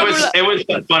 it was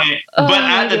funny. But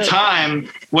at the time,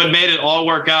 what made it all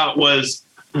work out was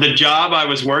the job I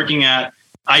was working at,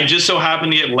 I just so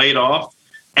happened to get laid off,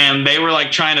 and they were,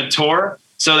 like, trying to tour.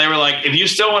 So they were like, if you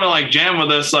still want to, like, jam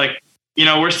with us, like, you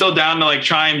know, we're still down to like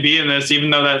try and be in this,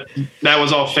 even though that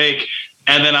was all fake.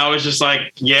 And then I was just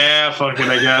like, yeah, fuck it,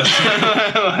 I guess.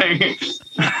 Like,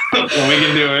 we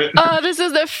can do it. This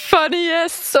is the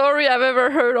funniest story I've ever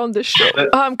heard on the show.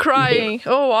 I'm crying.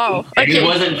 Oh, wow. Okay. It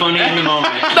wasn't funny in the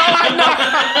moment. No, I know.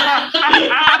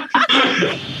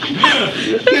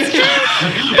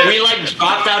 We like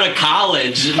dropped out of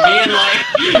college.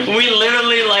 We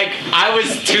literally like, I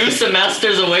was 2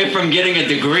 semesters away from getting a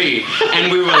degree.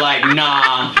 And we were like,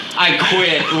 nah, I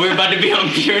quit. We're about to be on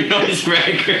Pure Noise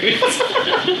Records.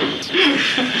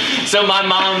 So my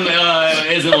mom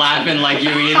isn't laughing like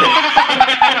you either.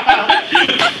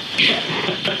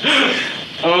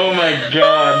 Oh my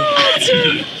god.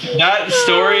 That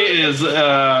story is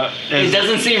it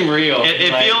doesn't seem real.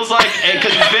 It feels like,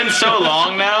 because it's been so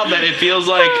long now that it feels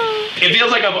like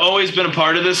I've always been a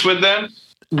part of this with them.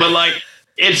 But like,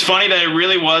 it's funny that it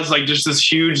really was like just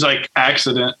this huge like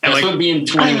accident. And that's like, what being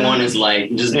 21 is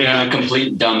like, just being a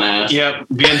complete dumbass. Yep,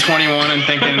 being 21 and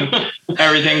thinking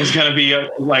everything's gonna be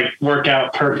like work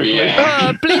out perfectly.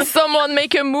 Yeah. Please, someone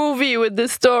make a movie with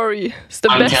this story. It's the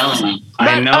best. I'm telling you.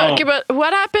 I know. Okay, but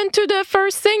what happened to the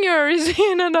first singer? Is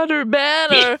he in another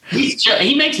band or?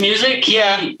 He makes music.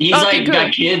 He's like good.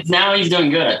 got kids now. He's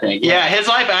doing good, I think. Yeah, his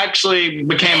life actually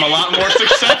became a lot more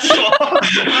successful.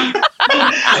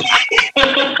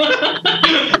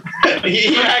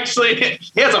 He has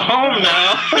a home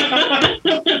now.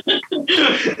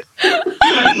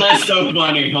 That's so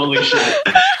funny. Holy shit.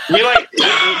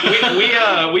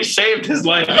 We saved his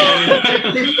life.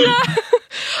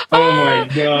 Oh my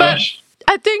gosh.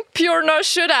 But I think Pure Noise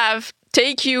should have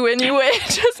take you anyway,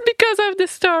 just because of the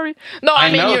story. No,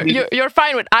 I mean you're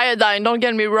fine with iodine. Don't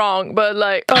get me wrong, but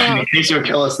like, in case you'll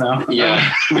kill us now.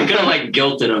 Yeah, we're gonna like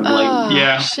guilted him. Like,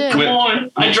 yeah, shit. Come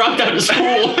on, I dropped out of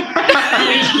school.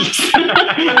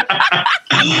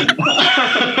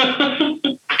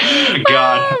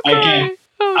 God, I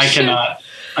can't.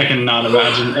 I cannot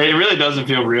imagine. It really doesn't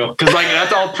feel real because like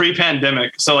that's all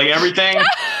pre-pandemic. So like everything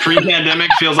pre-pandemic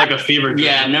feels like a fever dream.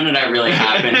 Yeah, none of that really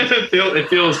happened. It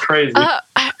feels crazy.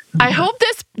 I hope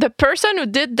the person who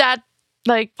did that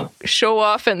like show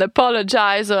off and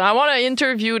apologize. I want to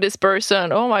interview this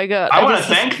person. Oh my god! I want to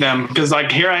thank them because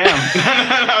like here I am.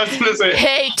 I was gonna say,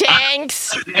 hey,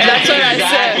 thanks. That's what I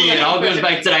said. It all goes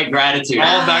back to that gratitude.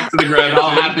 All back to the gratitude. It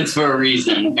all happens for a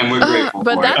reason, and we're grateful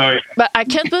for it. But I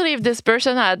can't believe this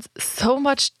person had so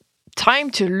much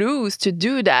time to lose to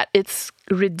do that. It's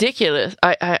ridiculous.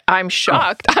 I'm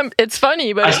shocked. It's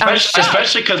funny, but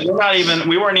especially because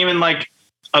we weren't even like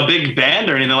a big band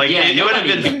or anything. Like it would have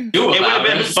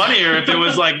been funnier if it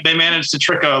was like they managed to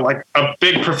trick a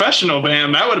big professional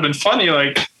band. That would have been funny.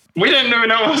 Like we didn't even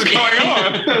know what was going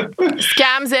on.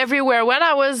 Scams everywhere. When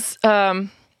I was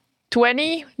 19,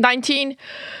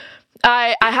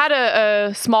 I had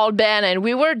a small band, and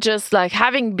we were just like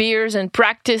having beers and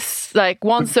practice like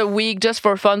once a week just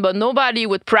for fun, but nobody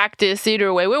would practice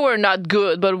either way. We were not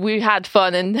good, but we had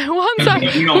fun. And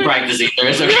once We don't practice either.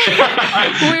 It's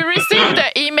okay. we received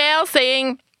an email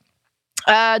saying,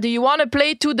 do you want to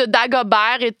play to the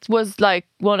Dagobert? It was like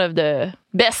one of the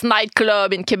best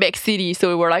nightclub in Quebec City. So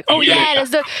we were like, oh yeah,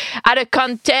 let's do at a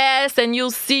contest, and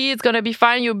you'll see it's gonna be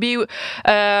fun. You'll be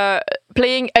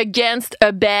playing against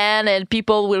a band, and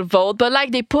people will vote. But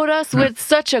like they put us with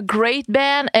such a great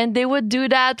band, and they would do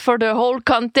that for the whole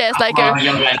contest, like a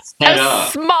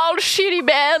small shitty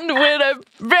band with a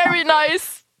very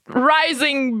nice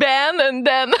rising band, and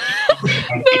then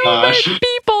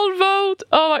people vote.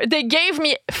 Oh, they gave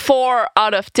me 4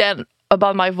 out of 10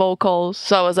 about my vocals,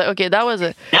 so I was like, okay, that's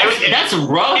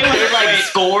rough. You're like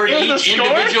scored each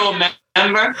individual member.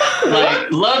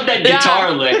 Like, love that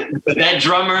guitar lick, but that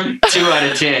drummer 2 out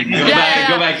of 10.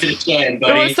 Go back to the 10,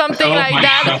 buddy. It was something like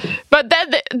that. God. But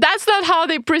that's not how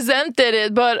they presented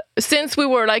it. But since we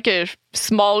were like a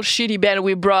small shitty band,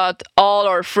 we brought all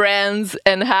our friends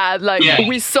and had like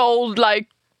we sold like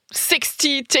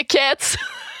 60 tickets.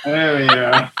 Oh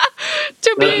yeah.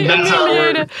 To be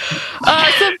humiliated.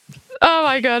 Oh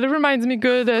my god, it reminds me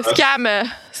good scam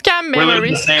memories. We're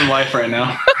living the same life right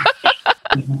now.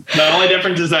 The only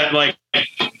difference is that like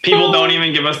people don't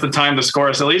even give us the time to score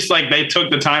us. At least like they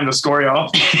took the time to score y'all.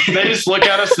 They just look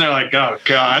at us and they're like, oh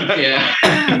god. Yeah.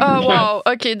 Oh wow.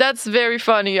 Okay, that's very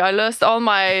funny. I lost all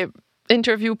my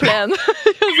interview plan.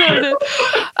 But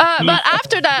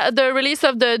after the release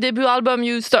of the debut album,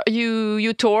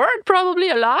 you toured probably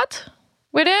a lot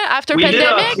with it after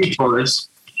pandemic. Did a few tours.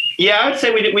 Yeah, I'd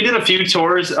say we did a few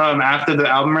tours after the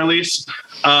album release.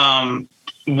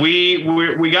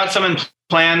 We got some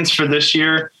plans for this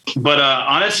year, but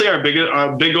honestly, our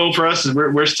big goal for us is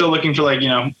we're still looking for like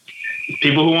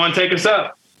people who want to take us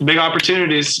up. Big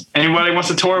opportunities. Anybody wants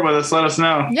to tour with us, let us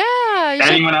know. Yeah.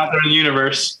 Anyone out there in the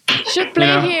universe. Should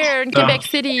play here in Quebec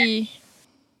City.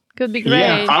 Could be great.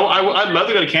 Yeah, I'd love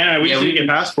to go to Canada. We should get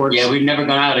passports. Yeah, we've never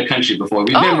gone out of the country before.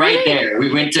 We've been right there.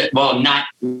 We went to, not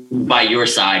by your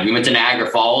side. We went to Niagara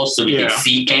Falls so we could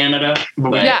see Canada,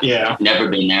 but never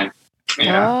been there.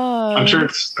 Yeah, Oh. I'm sure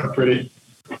it's pretty.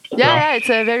 Yeah, it's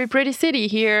a very pretty city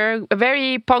here. A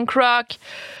very punk rock.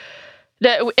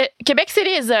 Quebec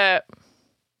City is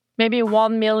maybe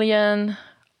 1 million,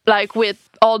 like with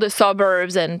all the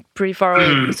suburbs and pretty far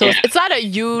away. So it's not a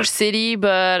huge city,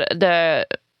 but the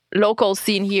local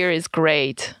scene here is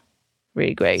great.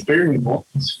 Really great. It's bigger than New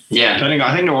Orleans. Yeah. I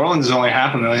think New Orleans is only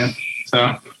 500,000.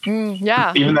 So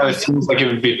even though it seems like it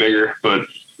would be bigger, but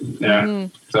so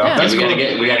that's we cool.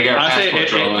 gotta get our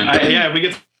passports rolling. If we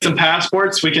get some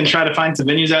passports, we can try to find some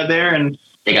venues out there, and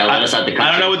they gotta let us out the country.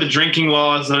 I don't know what the drinking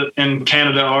laws in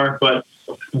Canada are, but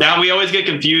we always get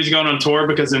confused going on tour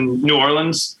because in New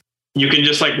Orleans you can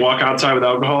just like walk outside with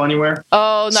alcohol anywhere.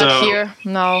 Oh, not here.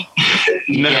 No.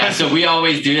 Yeah, so we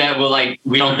always do that.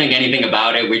 We don't think anything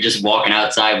about it. We're just walking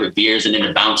outside with beers, and then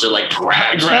the bouncer like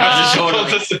grabs the shoulder.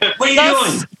 Like, what are you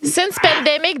doing? Since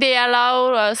pandemic, they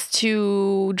allow us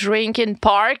to drink in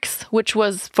parks, which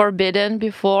was forbidden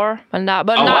before, not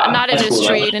in the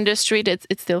street. In the street, it's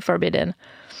still forbidden.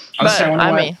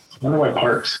 I wonder why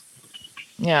parks.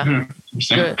 Yeah.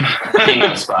 Good. Hang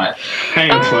on spot.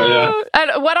 Yeah.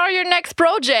 And what are your next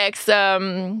projects?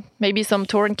 Maybe some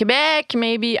tour in Quebec.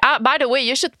 Maybe. By the way,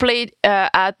 you should play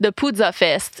at the Puzza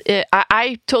Fest.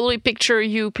 I totally picture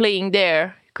you playing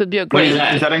there. Could be a great.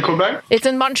 Is that in Quebec? It's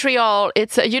in Montreal.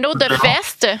 It's the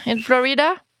Fest in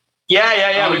Florida.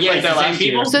 Yeah. We played that last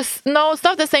year. No, it's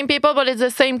not the same people, but it's the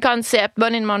same concept,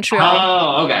 but in Montreal.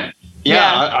 Oh, okay.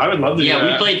 Yeah. I would love to do that.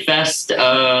 Yeah, we played Fest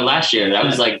last year. That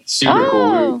was like super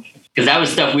cool. Because that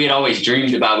was stuff we had always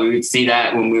dreamed about. We would see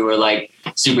that when we were like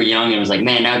super young, and it was like,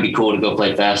 man, that would be cool to go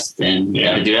play Fest. And we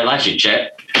got to do that last year.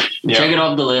 Check it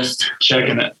off the list.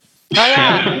 Checking it. Oh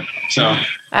yeah. So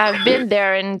I've been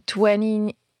there in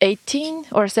 2018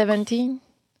 or 17.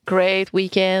 Great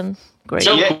weekend. Great.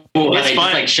 So cool. It's they fun.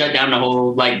 just like shut down the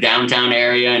whole like downtown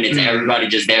area, and it's everybody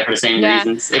just there for the same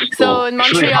reasons. So in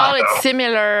Montreal, it's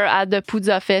similar at the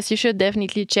Puzza Fest. You should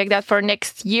definitely check that for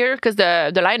next year because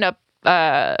the lineup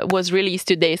was released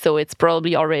today, so it's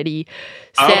probably already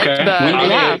set. Okay. But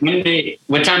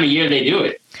what time of year they do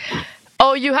it?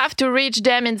 Oh, you have to reach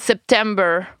them in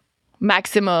September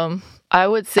maximum. I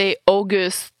would say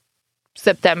August,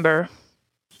 September.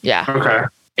 Yeah. Okay.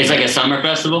 It's like a summer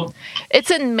festival? It's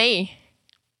in May.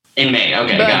 In May,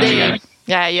 okay. But Gotcha.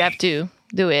 yeah, you have to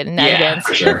do it in Yeah, advance.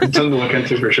 for sure. Something to look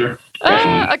into for sure.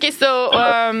 Okay, so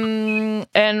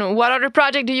and what other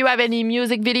project do you have? Any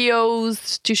music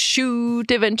videos to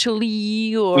shoot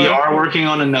eventually? Or We are working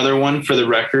on another one for the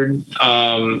record.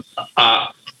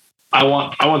 I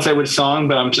won't say which song,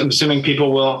 but I'm assuming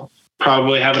people will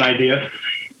probably have an idea.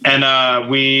 And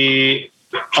we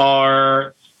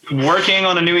are working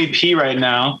on a new EP right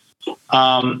now.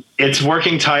 It's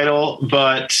working title,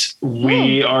 but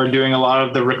we are doing a lot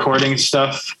of the recording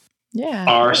stuff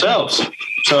ourselves.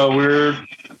 So we're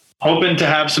hoping to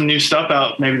have some new stuff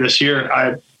out maybe this year.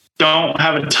 I don't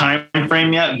have a time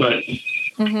frame yet, but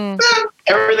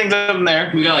everything's up in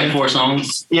there. We got like 4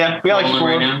 songs. Yeah, we got like 4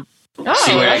 right now. Oh,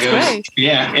 See where that that's goes. great.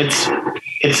 Yeah,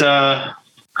 it's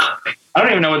I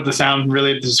don't even know what the sound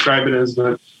really to describe it as,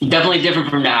 but Definitely different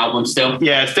from the album still.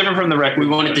 yeah, it's different from the record. We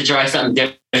wanted to try something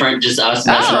different, just us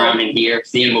messing around in here,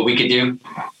 seeing what we could do.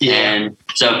 Yeah. And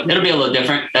so it'll be a little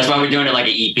different. That's why we're doing it like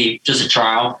an EP, just a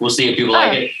trial. We'll see if people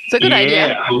like it. It's a good idea.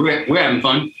 Yeah. But we're having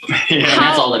fun. Yeah. And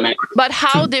that's all that matters. But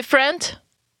how different?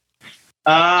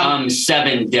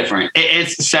 7 different.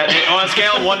 It's set on a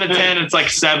scale of 1 to 10. It's like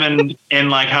 7 in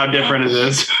like how different it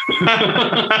is.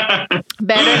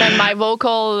 Better than my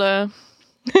vocal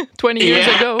 20 years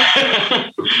ago.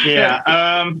 Yeah.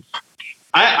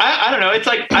 I don't know. It's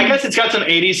like I guess it's got some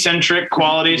 80s centric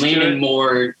qualities to Leaning it.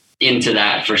 more into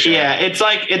that for sure. Yeah, it's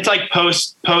like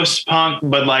post punk,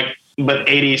 but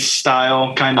 80s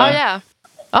style kind of. Oh yeah.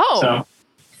 Oh, So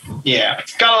yeah,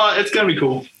 it's got a lot. It's gonna be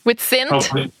cool. with synth.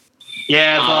 Hopefully.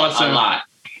 Yeah, it's A awesome. lot.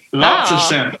 Lots of Oh.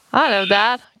 synth. I love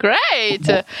that. Great.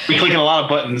 We're clicking a lot of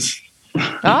buttons.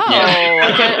 Oh,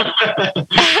 okay.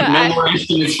 No more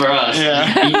instruments for us.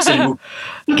 Yeah. Beats and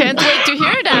Can't wait to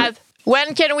hear that.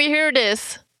 When can we hear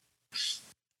this?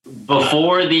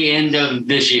 before the end of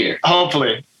this year.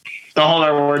 Hopefully, don't hold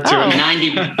our word to Oh. it.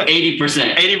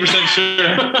 80%. 80%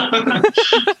 sure.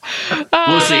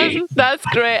 We'll see. That's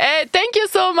great. Hey, thank you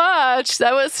so much.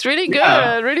 That was really good.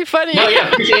 Yeah. Really funny. No, yeah,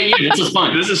 appreciate you. This was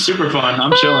fun. This is super fun.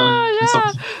 I'm chilling.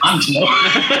 Oh, I'm chill.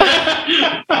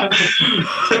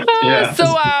 Yeah. So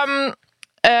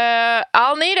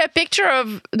I'll need a picture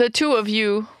of the two of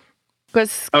you,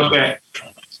 because Okay.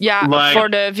 Like, for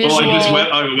the visual. Like this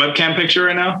webcam picture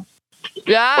right now?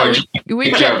 Yeah, Or just we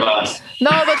Picture can. of us. No,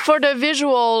 but for the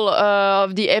visual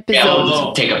of the Yeah, episode.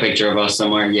 we'll take a picture of us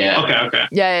somewhere. Yeah. Okay.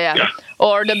 Yeah.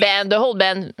 Or the band, the whole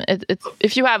band.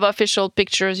 If you have official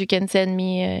pictures, you can send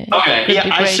me. Okay. It'd Yeah,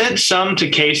 be I great. sent some to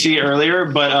Casey earlier,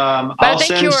 but But I'll I think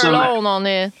send you were some. alone on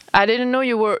it. I didn't know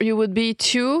you would be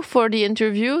 2 for the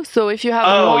interview. So if you have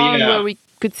Oh, one yeah. where we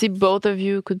could see both of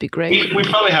you, could be great. We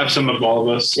probably have some of all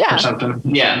of us Yeah. or something.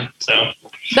 Yeah. So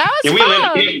That was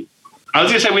yeah, fun. I was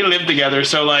gonna say we live together,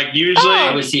 so like I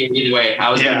usually, was here either way. I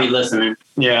was going to Yeah. be listening.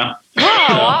 yeah.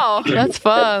 Wow, that's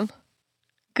fun.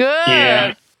 Good.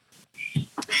 Yeah.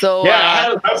 So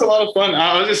Yeah, that's a lot of fun.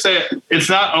 I was gonna say it's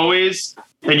not always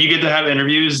that you get to have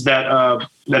interviews that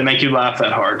make you laugh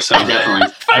that hard. So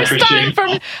Definitely. I first time appreciate. for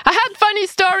me. I had funny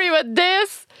story with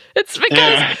this. It's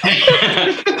because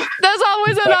Yeah. there's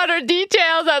always another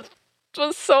detail that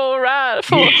was so rad.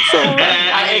 So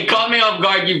rad. It caught me off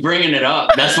guard you bringing it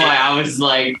up. That's why I was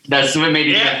like, that's what made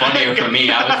it even funnier for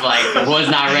me. I was like, was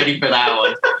not ready for that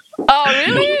one. Oh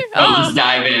really? Let's Oh,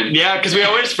 dive in. Yeah, because we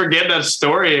always forget that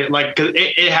story. Like, 'cause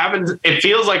it happens. It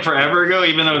feels like forever ago,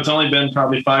 even though it's only been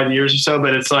probably 5 years or so.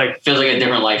 But it's like Feels like a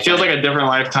different life. feels like a different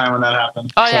lifetime when that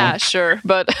happened. oh So, yeah, sure.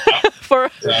 But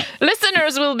for Yeah.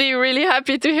 listeners, will be really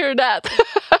happy to hear that.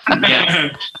 Yeah.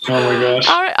 Oh my gosh.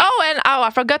 All right. Oh, and I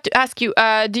forgot to ask you.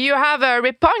 Do you have a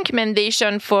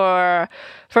recommendation for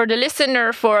the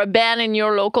listener for a band in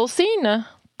your local scene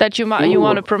that you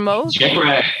want to promote?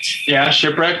 Shipwrecked. Yeah,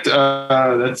 Shipwrecked.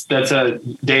 That's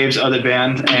Dave's other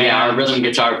band. And Yeah, our rhythm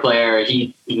guitar player,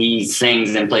 he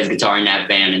sings and plays guitar in that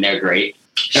band, and they're great.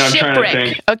 Yeah, I'm trying to Shipwreck.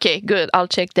 think. Okay, good. I'll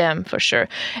check them for sure.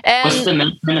 What's the And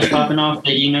metal band that's popping off?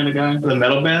 Do you know the guy? The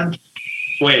metal band.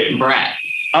 Wait. Brat.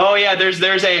 Oh yeah, there's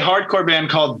a hardcore band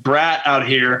called Brat out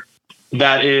here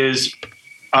that is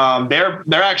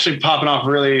they're actually popping off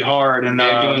really hard, and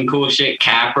They're doing cool shit.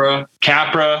 Capra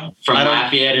Capra from I don't-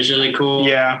 Lafayette is really cool.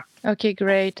 Yeah, okay,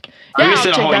 great. I'm Yeah, gonna I'll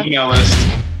send a check whole that. email list.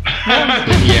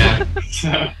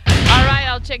 Yeah. All right,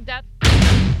 I'll check that.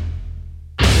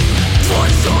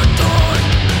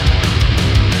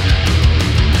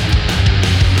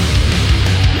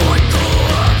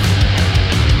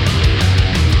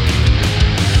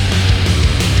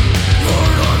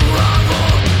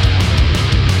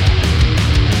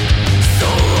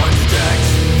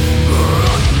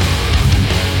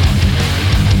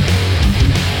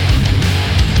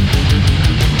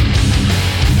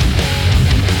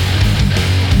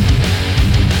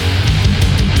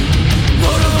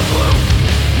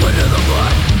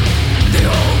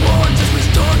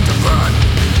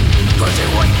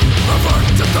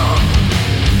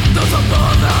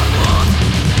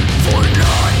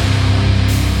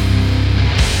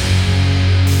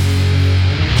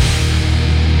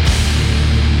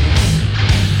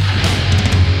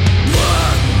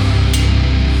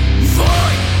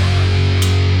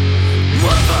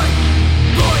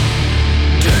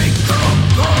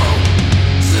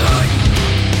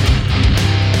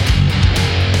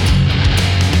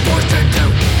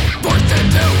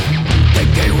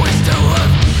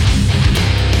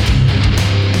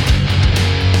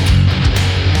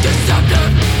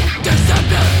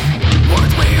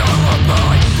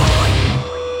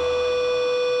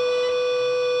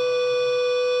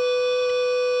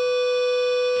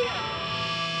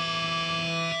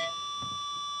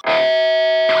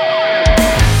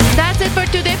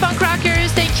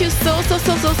 Crackers, thank you so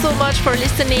much for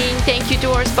listening. Thank you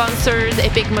to our sponsors,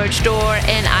 Epic Merch Store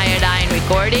and Iodine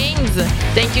Recordings.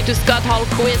 Thank you to Scott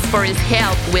Hallquist for his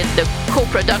help with the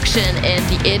co-production and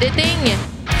the editing.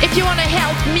 If you want to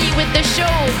help me with the show,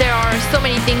 there are so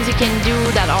many things you can do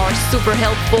that are super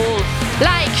helpful,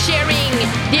 like sharing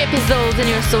the episodes in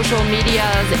your social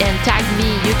medias and tag me.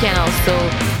 You can also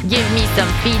give me some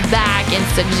feedback and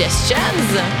suggestions.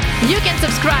 You can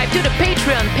subscribe to the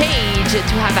Patreon page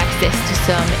to have access to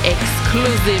some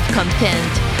exclusive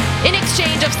content in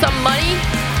exchange of some money,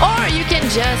 or you can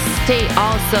just stay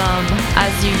awesome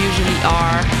as you usually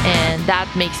are, and that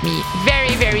makes me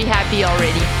very happy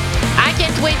already. I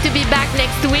can't wait to be back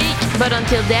next week, but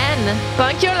until then,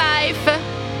 punk your life!